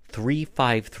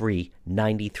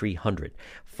 401-353-9300.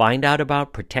 Find out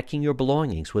about protecting your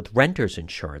belongings with renter's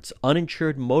insurance,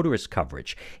 uninsured motorist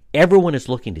coverage. Everyone is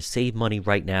looking to save money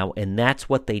right now, and that's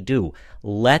what they do.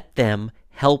 Let them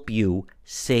help you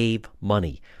save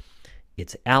money.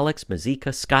 It's Alex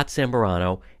Mazika, Scott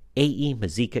Zambrano, A.E.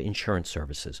 Mazika Insurance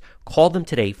Services. Call them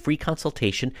today, free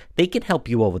consultation. They can help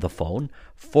you over the phone,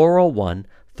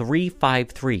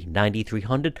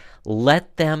 401-353-9300.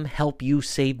 Let them help you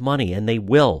save money, and they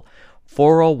will.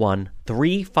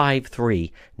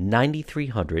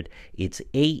 401-353-9300. It's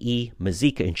A.E.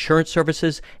 Mazika Insurance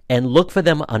Services, and look for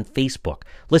them on Facebook.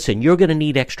 Listen, you're going to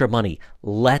need extra money.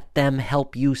 Let them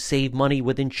help you save money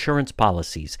with insurance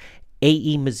policies.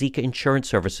 A.E. Mazika Insurance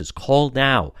Services. Call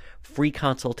now. Free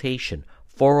consultation.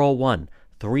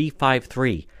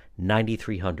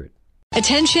 401-353-9300.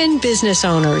 Attention business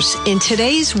owners. In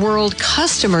today's world,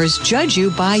 customers judge you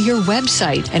by your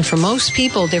website. And for most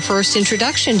people, their first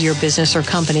introduction to your business or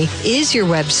company is your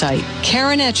website.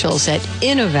 Karen Etchels at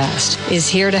Innovast is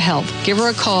here to help. Give her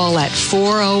a call at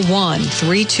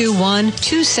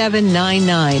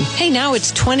 401-321-2799. Hey, now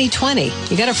it's 2020.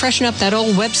 You got to freshen up that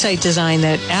old website design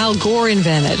that Al Gore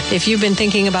invented. If you've been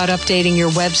thinking about updating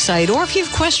your website, or if you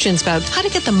have questions about how to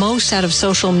get the most out of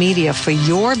social media for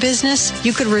your business,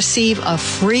 you could receive a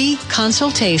free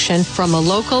consultation from a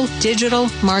local digital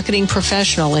marketing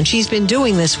professional, and she's been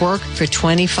doing this work for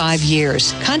 25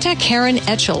 years. Contact Karen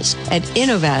Etchels at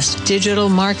Innovast Digital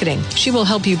Marketing. She will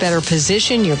help you better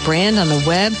position your brand on the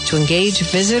web to engage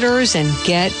visitors and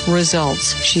get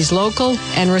results. She's local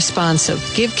and responsive.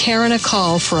 Give Karen a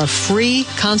call for a free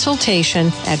consultation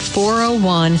at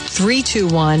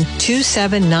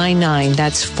 401-321-2799.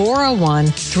 That's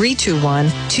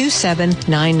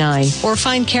 401-321-2799. Or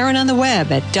find Karen on the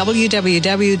web at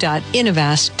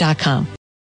www.innovast.com.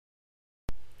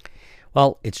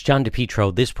 Well, it's John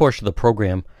DePietro. This portion of the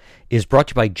program is brought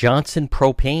to you by Johnson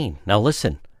Propane. Now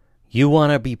listen, you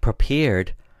want to be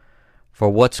prepared for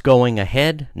what's going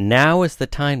ahead. Now is the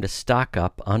time to stock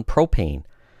up on propane.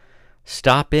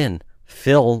 Stop in.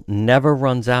 Phil never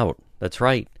runs out. That's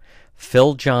right.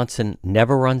 Phil Johnson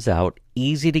never runs out.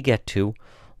 Easy to get to.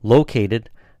 Located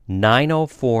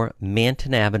 904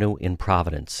 Manton Avenue in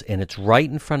Providence. And it's right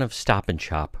in front of Stop and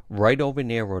Shop, right over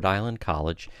near Rhode Island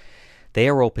College. They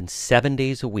are open 7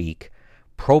 days a week.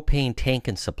 Propane tank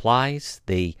and supplies.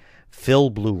 They fill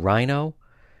Blue Rhino,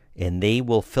 and they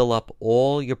will fill up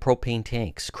all your propane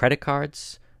tanks. Credit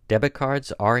cards, debit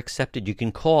cards are accepted. You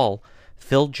can call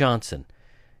Phil Johnson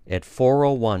at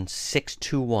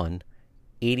 401-621-8129.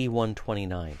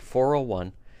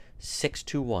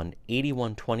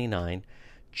 401-621-8129.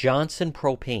 Johnson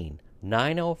Propane,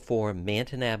 904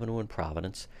 Manton Avenue in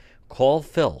Providence. Call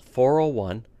Phil,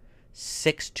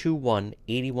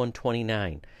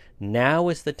 401-621-8129. Now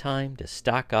is the time to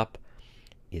stock up.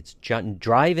 It's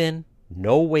drive in,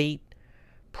 no wait,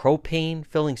 propane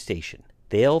filling station.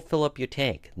 They'll fill up your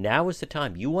tank. Now is the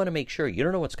time. You want to make sure. You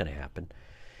don't know what's going to happen.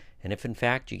 And if, in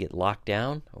fact, you get locked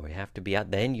down or you have to be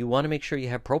out, then you want to make sure you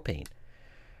have propane.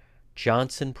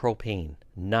 Johnson Propane,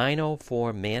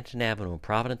 904 Manton Avenue in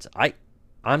Providence.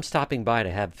 I'm stopping by to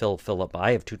have Phil fill up.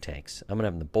 I have 2 tanks. I'm going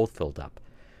to have them both filled up.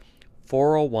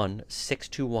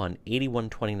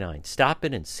 401-621-8129. Stop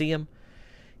in and see him.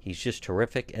 He's just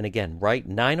terrific. And again, right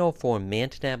 904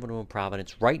 Manton Avenue in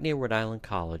Providence, right near Rhode Island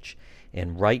College,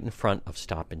 and right in front of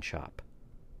Stop and Shop.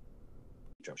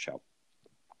 Joe Show.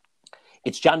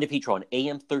 It's John DePietro on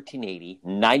AM 1380,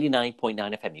 99.9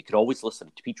 FM. You can always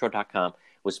listen to DePietro.com.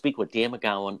 We'll speak with Dan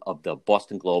McGowan of the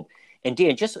Boston Globe. And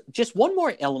Dan, just one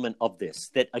more element of this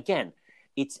that, again,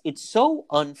 it's so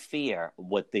unfair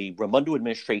what the Raimondo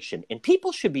administration, and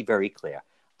people should be very clear.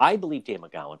 I believe Dan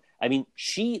McGowan. I mean,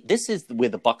 this is where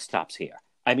the buck stops here.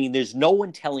 I mean, there's no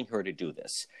one telling her to do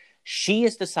this. She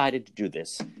has decided to do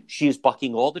this. She is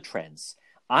bucking all the trends.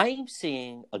 I'm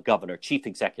seeing a governor, chief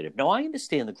executive. Now, I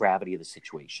understand the gravity of the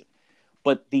situation,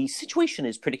 but the situation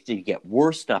is predicted to get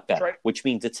worse, not better, right. Which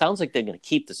means it sounds like they're going to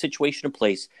keep the situation in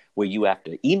place where you have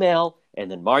to email and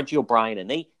then Margie O'Brien, and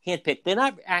they handpick. They're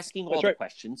not asking all the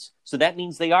questions, so that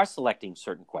means they are selecting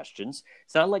certain questions.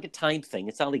 It's not like a time thing.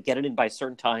 It's not like get it in by a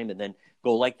certain time and then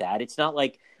go like that. It's not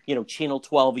like, Channel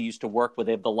 12 used to work where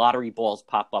they have the lottery balls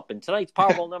pop up, and tonight's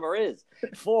Powerball number is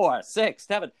 4, 6,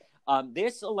 7. They're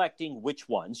selecting which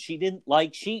ones. She didn't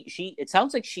like, it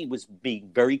sounds like she was being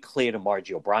very clear to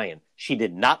Margie O'Brien. She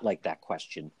did not like that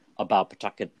question about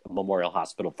Pawtucket Memorial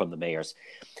Hospital from the mayors.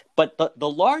 But the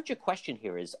larger question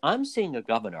here is, I'm seeing a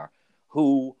governor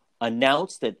who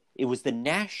announced that it was the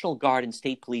National Guard and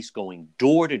state police going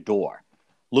door to door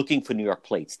looking for New York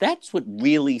plates. That's what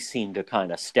really seemed to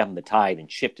kind of stem the tide and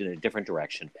shift in a different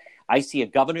direction. I see a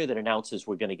governor that announces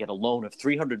we're going to get a loan of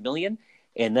 $300 million.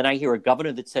 And then I hear a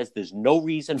governor that says there's no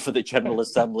reason for the General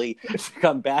Assembly to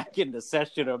come back into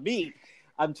session or meet.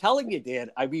 I'm telling you,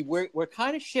 Dan, I mean, we're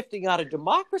kind of shifting out of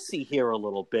democracy here a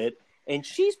little bit, and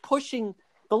she's pushing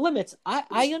the limits.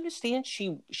 I understand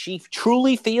she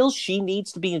truly feels she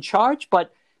needs to be in charge,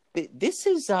 but this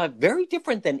is very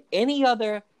different than any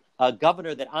other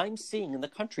governor that I'm seeing in the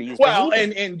country. Well,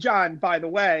 and John, by the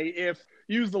way, if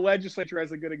use the legislature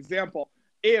as a good example,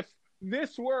 if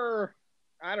this were,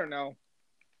 I don't know,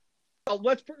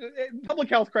 let's public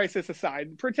health crisis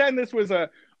aside, pretend this was a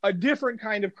different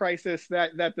kind of crisis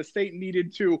that the state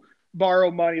needed to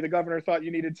borrow money. The governor thought you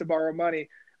needed to borrow money.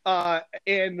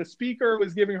 And the speaker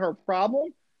was giving her a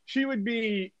problem. She would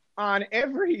be on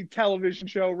every television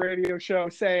show, radio show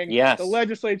saying, yes, the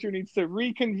legislature needs to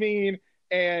reconvene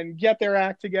and get their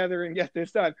act together and get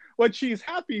this done. What she's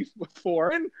happy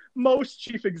for, and most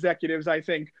chief executives, I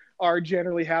think, are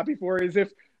generally happy for, is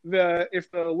if the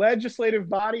legislative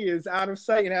body is out of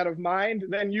sight and out of mind,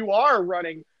 then you are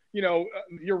running,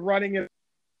 you're running a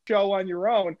show on your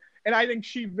own. And I think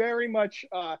she very much,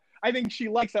 I think she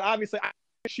likes it. Obviously, I don't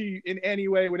think she in any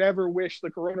way would ever wish the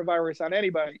coronavirus on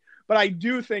anybody. But I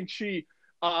do think she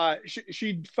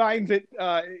she finds it,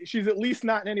 she's at least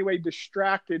not in any way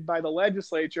distracted by the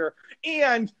legislature.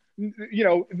 And,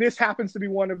 this happens to be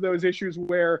one of those issues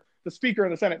where the Speaker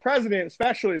and the Senate President,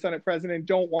 especially the Senate President,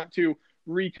 don't want to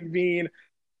reconvene.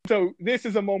 So this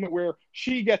is a moment where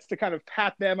she gets to kind of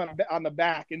pat them on the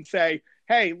back and say,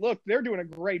 hey, look, they're doing a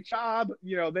great job.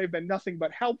 They've been nothing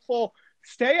but helpful.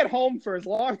 Stay at home for as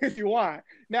long as you want.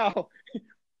 Now,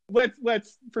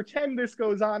 let's pretend this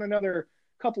goes on another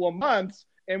couple of months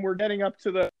and we're getting up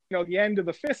to the end of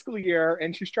the fiscal year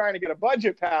and she's trying to get a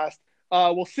budget passed.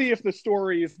 We'll see if the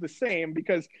story is the same,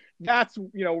 because that's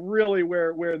really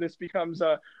where this becomes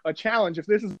a challenge. If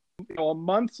this is a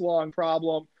months-long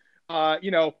problem,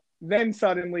 then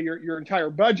suddenly your entire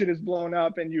budget is blown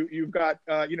up and you've got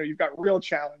real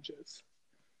challenges.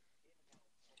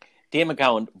 Dan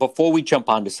McGowan, before we jump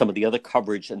on to some of the other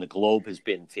coverage, and the Globe has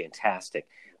been fantastic,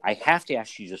 I have to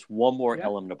ask you just one more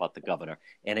element about the governor,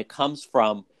 and it comes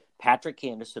from Patrick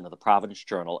Anderson of the Providence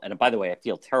Journal. And by the way, I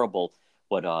feel terrible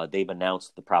what they've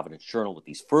announced at the Providence Journal with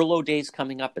these furlough days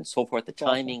coming up and so forth. The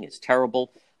timing is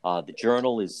terrible. The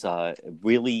Journal is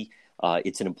really,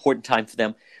 it's an important time for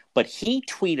them. But he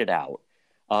tweeted out,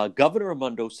 Governor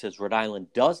Raimondo says Rhode Island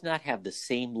does not have the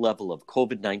same level of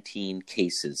COVID-19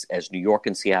 cases as New York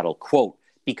and Seattle, quote,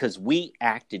 because we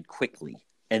acted quickly.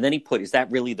 And then he put, is that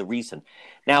really the reason?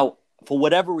 Now, for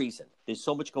whatever reason, there's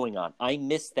so much going on. I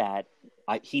missed that.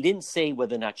 He didn't say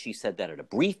whether or not she said that at a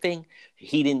briefing.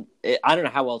 I don't know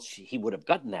how else he would have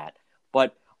gotten that.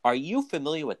 But are you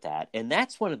familiar with that? And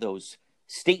that's one of those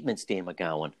statements, Dan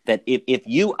McGowan, that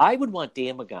I would want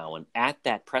Dan McGowan at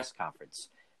that press conference,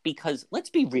 because let's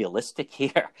be realistic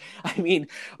here. I mean,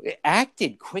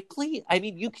 acted quickly. I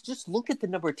mean, you can just look at the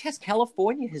number of tests.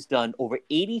 California has done over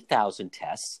 80,000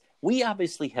 tests. We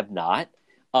obviously have not.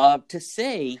 To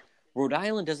say Rhode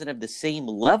Island doesn't have the same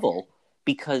level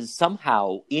because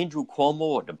somehow Andrew Cuomo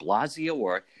or de Blasio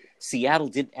or Seattle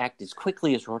didn't act as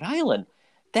quickly as Rhode Island,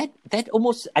 that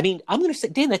almost, I mean, I'm going to say,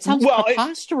 Dan, that sounds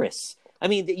preposterous. I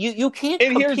mean, you can't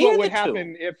compare the two. And here's what would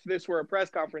happen if this were a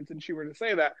press conference and she were to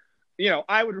say that.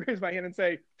 I would raise my hand and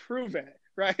say, prove it,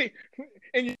 right?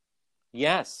 And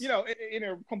yes, in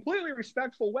a completely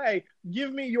respectful way,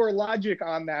 give me your logic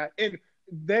on that. And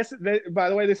this, by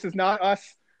the way, this is not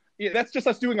us. That's just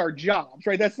us doing our jobs,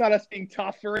 right? That's not us being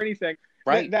tough or anything.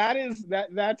 Right.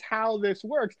 That's how this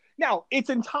works. Now,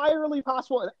 it's entirely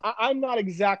possible. I'm not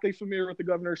exactly familiar with the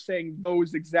governor saying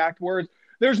those exact words.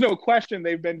 There's no question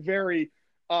they've been very.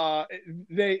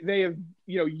 They have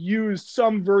used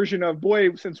some version of,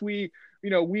 boy, since we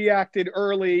acted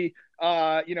early,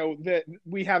 that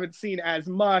we haven't seen as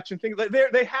much and things like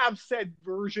they have said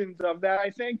versions of that, I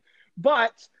think,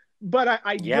 but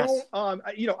I yes. don't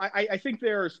I think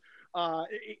there's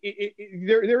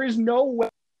there is no way,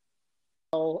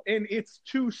 and it's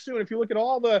too soon. If you look at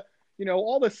all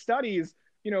the studies,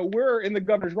 we're in the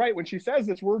governor's right when she says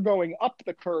this, we're going up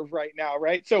the curve right now,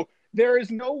 right? So there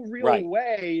is no real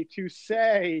way to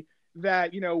say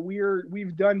that,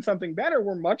 we've done something better.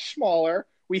 We're much smaller.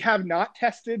 We have not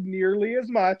tested nearly as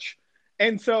much.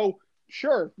 And so,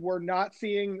 sure, we're not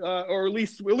seeing, or at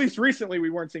least recently we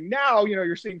weren't seeing. Now,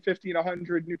 you're seeing 50 and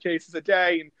 100 new cases a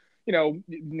day and,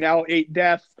 now 8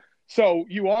 deaths. So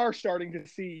you are starting to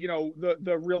see,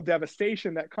 the real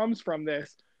devastation that comes from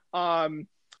this.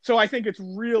 So I think it's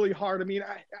really hard. I mean,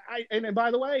 and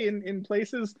by the way, in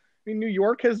places, New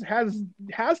York has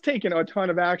taken a ton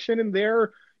of action, and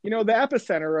they're, the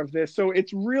epicenter of this. So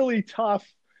it's really tough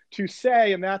to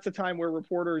say, and that's a time where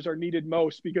reporters are needed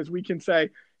most, because we can say,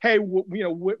 hey,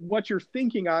 what you're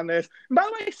thinking on this. And by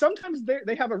the way, sometimes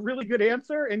they have a really good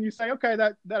answer, and you say, okay,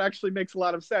 that actually makes a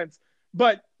lot of sense.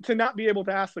 But to not be able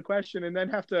to ask the question and then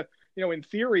have to, in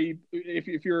theory,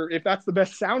 if that's the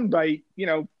best soundbite,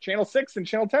 Channel 6 and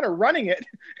Channel 10 are running it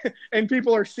and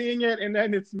people are seeing it, and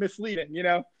then it's misleading,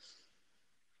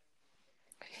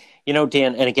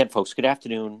 Dan, and again, folks, good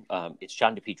afternoon. It's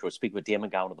John DePietro speaking with Dan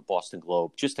McGowan of the Boston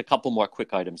Globe. Just a couple more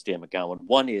quick items, Dan McGowan.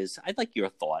 One is, I'd like your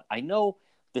thought. I know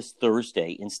this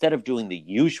Thursday, instead of doing the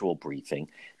usual briefing,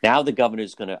 now the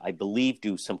governor's going to, I believe,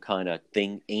 do some kind of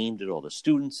thing aimed at all the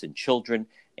students and children.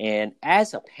 And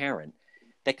as a parent,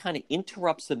 that kind of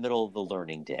interrupts the middle of the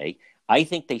learning day. I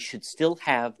think they should still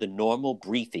have the normal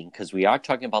briefing, because we are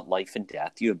talking about life and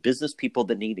death. You have business people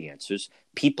that need answers.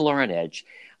 People are on edge.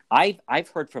 I've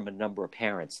heard from a number of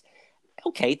parents,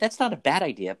 okay, that's not a bad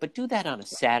idea, but do that on a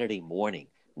Saturday morning.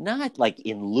 Not like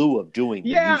in lieu of doing.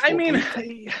 I mean,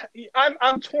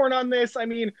 I'm torn on this. I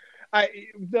mean,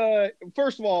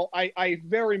 first of all, I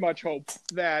very much hope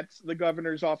that the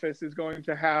governor's office is going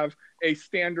to have a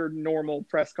standard normal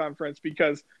press conference,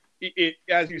 because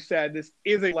as you said, this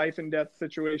is a life and death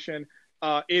situation.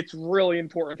 It's really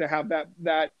important to have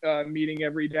that meeting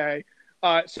every day.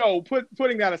 So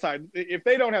putting that aside, if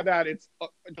they don't have that, it's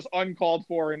just uncalled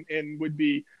for and would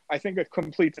be, I think, a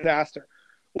complete disaster.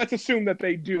 Let's assume that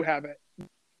they do have it.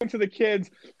 To the kids,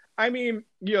 I mean,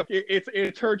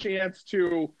 it's her chance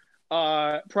to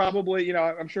probably,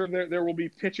 I'm sure there will be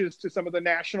pitches to some of the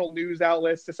national news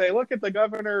outlets to say, look at the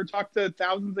governor, talk to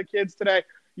thousands of kids today.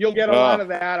 You'll get a lot of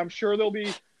that. I'm sure there'll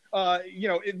be,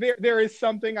 there is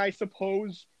something, I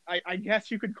suppose, I guess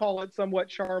you could call it somewhat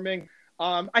charming.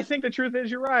 I think the truth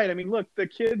is you're right. I mean, look, the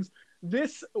kids,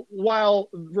 while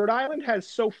Rhode Island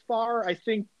has so far, I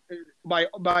think,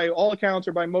 by all accounts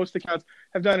or by most accounts,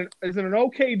 have done an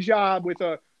okay job with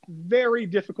a very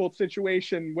difficult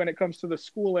situation when it comes to the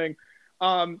schooling.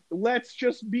 Let's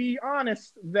just be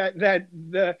honest that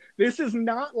this is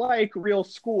not like real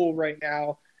school right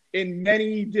now in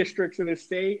many districts in the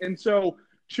state. And so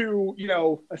to,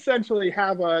 essentially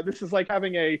this is like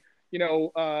having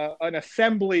an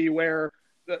assembly where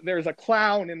there's a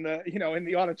clown in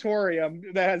the auditorium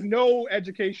that has no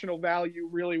educational value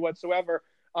really whatsoever.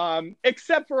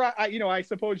 Except for, I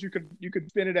suppose you could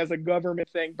spin it as a government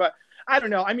thing, but I don't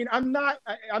know. I mean, I'm not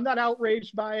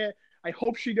outraged by it. I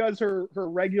hope she does her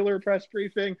regular press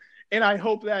briefing, and I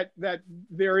hope that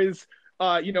there is,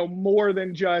 more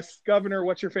than just, Governor,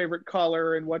 what's your favorite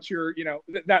color and what's your,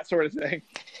 that sort of thing.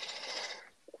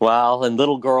 Well, and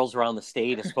little girls around the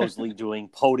state are supposedly doing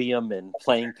podium and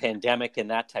playing Pandemic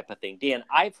and that type of thing. Dan,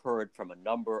 I've heard from a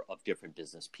number of different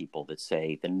business people that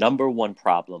say the number one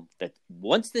problem that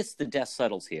once the dust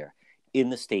settles here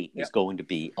in the state is going to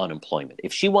be unemployment.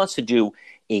 If she wants to do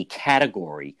a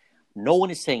category, no one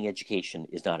is saying education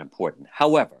is not important.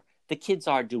 However, the kids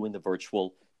are doing the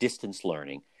virtual distance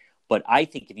learning. But I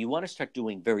think if you want to start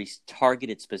doing very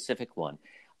targeted, specific one,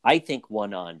 I think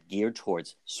one geared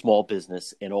towards small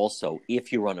business, and also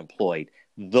if you're unemployed,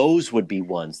 those would be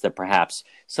ones that perhaps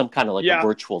some kind of a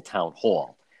virtual town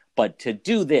hall. But to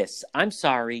do this, I'm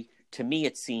sorry, to me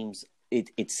it seems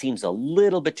a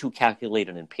little bit too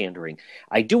calculated and pandering.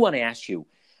 I do want to ask you,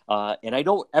 and I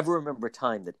don't ever remember a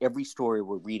time that every story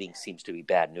we're reading seems to be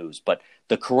bad news, but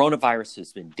the coronavirus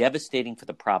has been devastating for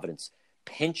the Providence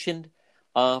pension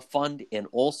fund, and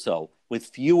also with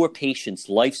fewer patients'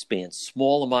 lifespans,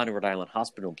 small amount of Rhode Island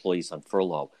hospital employees on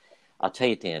furlough. I'll tell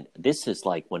you, Dan, this is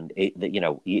like when it's when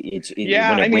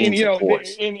it rains, it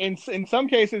pours. In some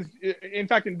cases, in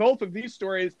fact, in both of these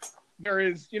stories, there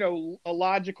is a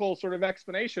logical sort of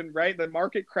explanation, right? The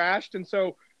market crashed, and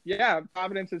so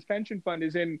Providence's pension fund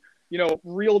is in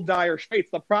real dire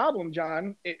straits. The problem,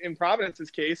 John, in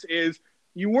Providence's case, is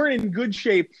you weren't in good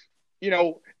shape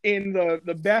in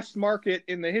the best market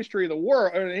in the history of the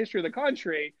world, or in the history of the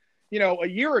country, a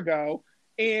year ago.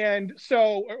 And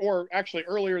so, or actually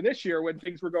earlier this year when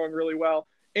things were going really well.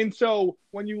 And so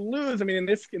when you lose, I mean,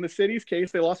 in the city's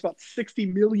case, they lost about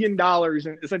 $60 million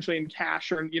essentially in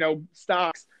cash or,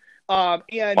 stocks.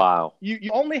 And wow. You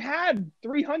only had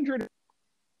 300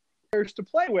 to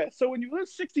play with. So when you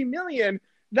lose 60 million,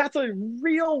 that's a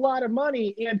real lot of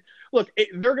money. And look,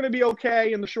 they're going to be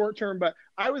okay in the short term, but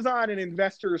I was on an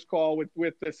investors call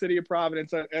with the city of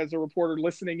Providence as a reporter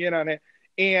listening in on it,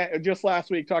 and just last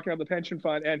week talking about the pension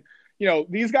fund. And,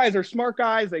 these guys are smart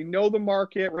guys. They know the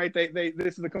market, right?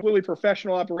 This is a completely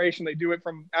professional operation. They do it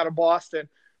from out of Boston,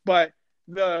 but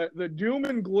the doom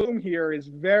and gloom here is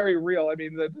very real. I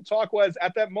mean, the talk was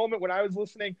at that moment when I was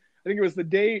listening, I think it was the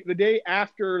day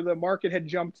after the market had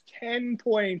jumped 10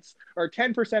 points or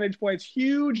 10 percentage points,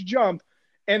 huge jump.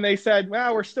 And they said,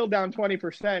 well, we're still down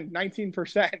 20%,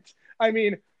 19%. I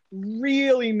mean,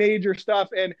 really major stuff.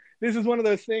 And this is one of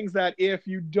those things that if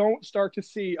you don't start to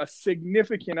see a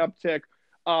significant uptick,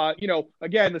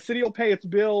 again, the city will pay its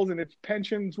bills and its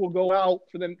pensions will go out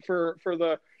for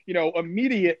the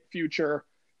immediate future.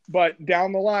 But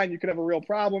down the line, you could have a real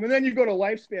problem. And then you go to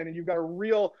lifespan and you've got a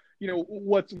real,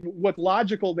 what's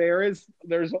logical there is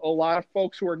there's a lot of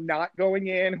folks who are not going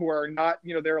in, who are not,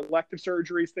 their elective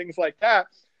surgeries, things like that.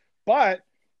 But,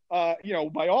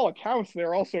 by all accounts,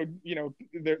 they're also,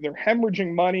 they're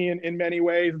hemorrhaging money in many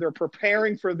ways. They're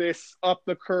preparing for this up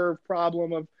the curve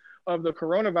problem of the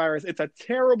coronavirus. It's a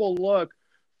terrible look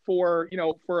for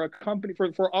a company,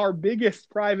 for our biggest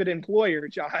private employer,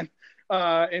 John.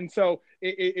 And so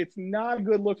it's not a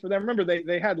good look for them. Remember,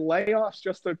 they had layoffs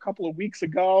just a couple of weeks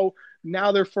ago.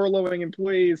 Now they're furloughing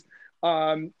employees.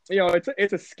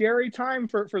 It's a scary time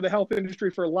for the health industry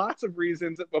for lots of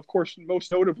reasons. Of course,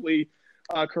 most notably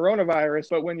coronavirus.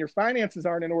 But when your finances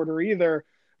aren't in order either,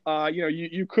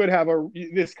 you could have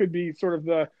this could be sort of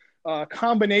the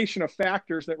combination of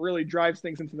factors that really drives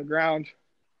things into the ground.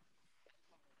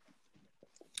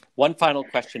 One final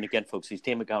question again, folks. He's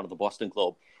Dan McGowan of the Boston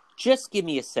Globe. Just give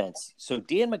me a sense. So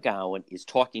Dan McGowan is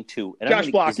talking to Josh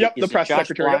Block. The press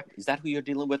secretary. Block? Is that who you're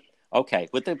dealing with? Okay,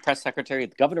 with the press secretary,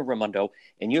 Governor Raimondo,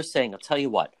 and you're saying, I'll tell you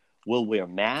what, we'll wear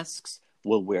masks,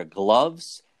 we'll wear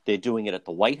gloves. They're doing it at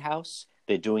the White House.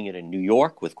 They're doing it in New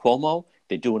York with Cuomo.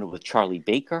 They're doing it with Charlie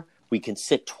Baker. We can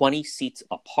sit 20 seats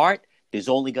apart. There's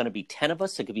only going to be 10 of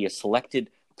us. It could be a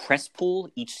selected press pool.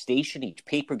 Each station, each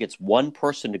paper gets one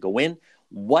person to go in.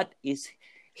 What is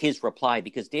his reply?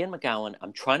 Because Dan McGowan,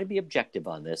 I'm trying to be objective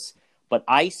on this, but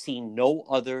I see no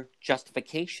other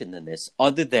justification than this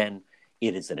other than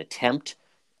it is an attempt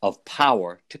of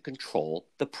power to control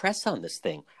the press on this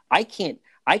thing. I can't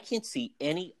see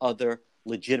any other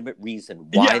legitimate reason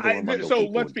why. So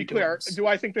let's be clear. Do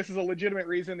I think this is a legitimate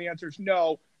reason? The answer is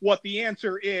no. What the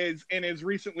answer is, and as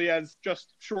recently as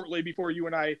just shortly before you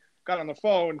and I got on the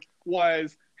phone,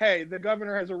 was, hey, the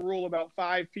governor has a rule about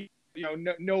 5 people.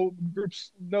 No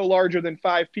groups no larger than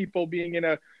 5 people being in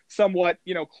a somewhat,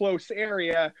 close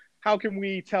area. How can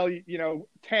we tell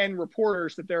 10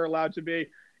 reporters that they're allowed to be?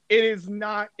 It is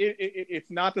not. It's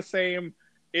not the same.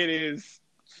 It is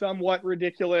somewhat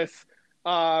ridiculous.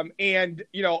 And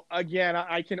again,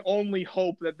 I can only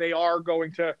hope that they are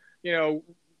going to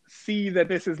see that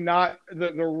this is not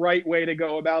the right way to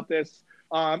go about this,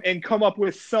 and come up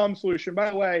with some solution. By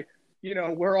the way,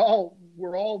 we're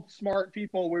all smart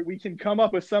people where we can come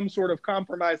up with some sort of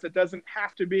compromise that doesn't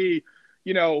have to be,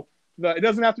 it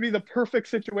doesn't have to be the perfect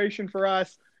situation for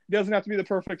us. It doesn't have to be the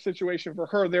perfect situation for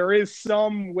her. There is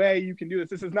some way you can do this.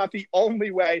 This is not the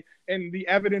only way. And the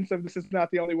evidence of this is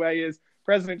not the only way is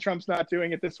President Trump's not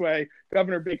doing it this way.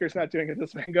 Governor Baker's not doing it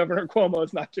this way. Governor Cuomo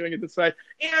is not doing it this way.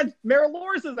 And Mayor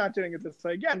Lors is not doing it this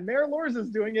way. Again, Mayor Lors is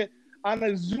doing it on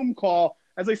a Zoom call.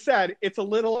 As I said, it's a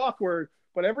little awkward.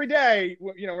 But every day,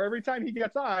 every time he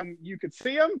gets on, you could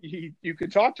see him. You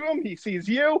could talk to him. He sees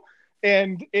you.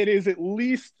 And there's at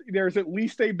least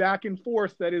a back and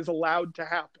forth that is allowed to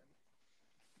happen.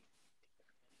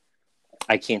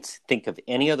 I can't think of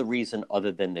any other reason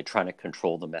other than they're trying to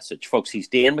control the message. Folks, he's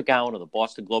Dan McGowan of the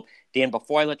Boston Globe. Dan,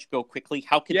 before I let you go quickly,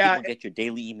 how can people get your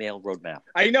daily email roadmap?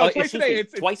 I know, twice a day.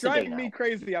 It's driving me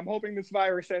crazy. I'm hoping this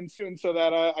virus ends soon so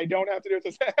that I don't have to do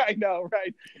this. I know,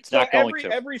 right? It's not going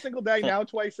to. Every single day now,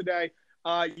 twice a day,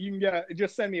 you can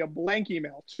just send me a blank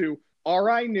email to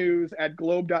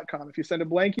rinews@globe.com. If you send a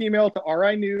blank email to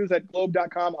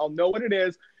rinews@globe.com, I'll know what it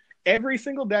is. Every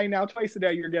single day now, twice a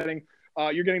day, you're getting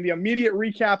the immediate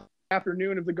recap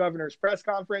afternoon of the governor's press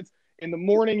conference. In the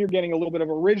morning, you're getting a little bit of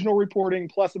original reporting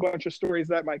plus a bunch of stories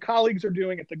that my colleagues are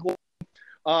doing at the Globe.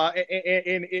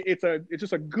 And it's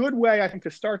just a good way, I think,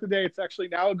 to start the day. It's actually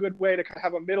now a good way to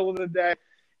have a middle of the day.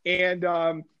 And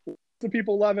the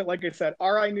people love it. Like I said,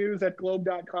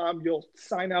 rinews@globe.com. You'll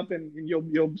sign up and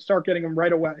you'll start getting them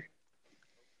right away.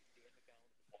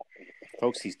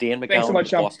 Folks, he's Dan McGowan of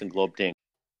the Boston Globe. Ding.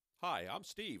 Hi, I'm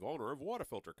Steve, owner of Water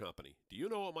Filter Company. Do you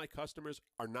know what my customers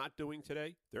are not doing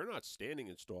today? They're not standing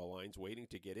in store lines waiting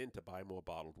to get in to buy more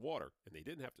bottled water, and they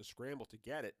didn't have to scramble to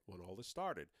get it when all this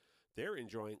started. They're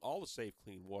enjoying all the safe,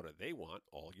 clean water they want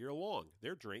all year long.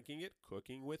 They're drinking it,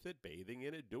 cooking with it, bathing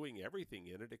in it, doing everything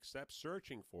in it except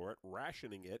searching for it,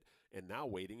 rationing it, and now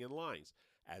waiting in lines.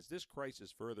 As this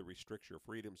crisis further restricts your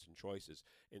freedoms and choices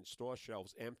and store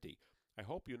shelves empty, I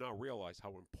hope you now realize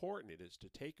how important it is to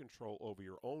take control over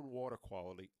your own water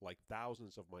quality like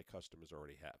thousands of my customers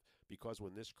already have. Because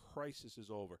when this crisis is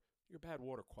over, your bad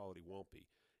water quality won't be,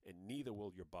 and neither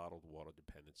will your bottled water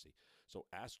dependency. So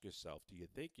ask yourself, do you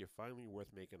think you're finally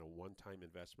worth making a one-time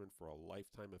investment for a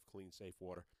lifetime of clean, safe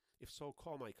water? If so,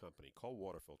 call my company. Call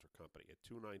Water Filter Company at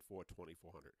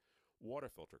 294-2400. Water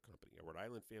Filter Company, a Rhode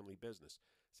Island family business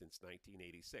since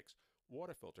 1986.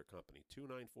 Water Filter Company,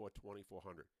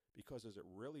 294-2400. Because is it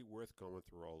really worth going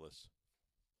through all this?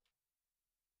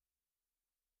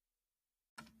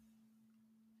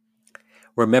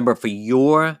 Remember, for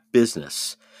your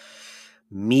business,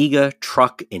 MEGA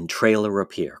Truck and Trailer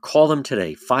Repair. Call them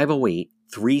today,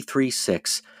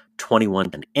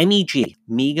 508-336-2110. MEG,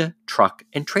 MEGA Truck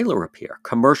and Trailer Repair.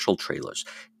 Commercial trailers,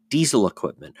 diesel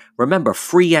equipment. Remember,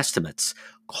 free estimates.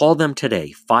 Call them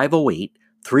today,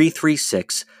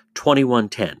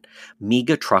 508-336-2110.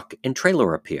 MEGA Truck and Trailer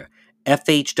Repair.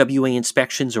 FHWA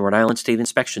inspections or Rhode Island State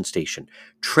Inspection Station,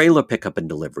 trailer pickup and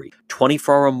delivery,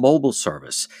 24-hour mobile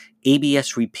service,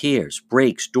 ABS repairs,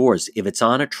 brakes, doors. If it's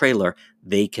on a trailer,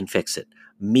 they can fix it.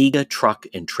 MEGA Truck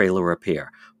and Trailer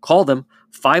Repair. Call them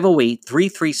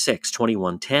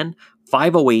 508-336-2110,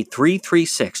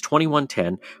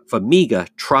 508-336-2110 for MEGA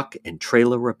Truck and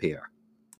Trailer Repair.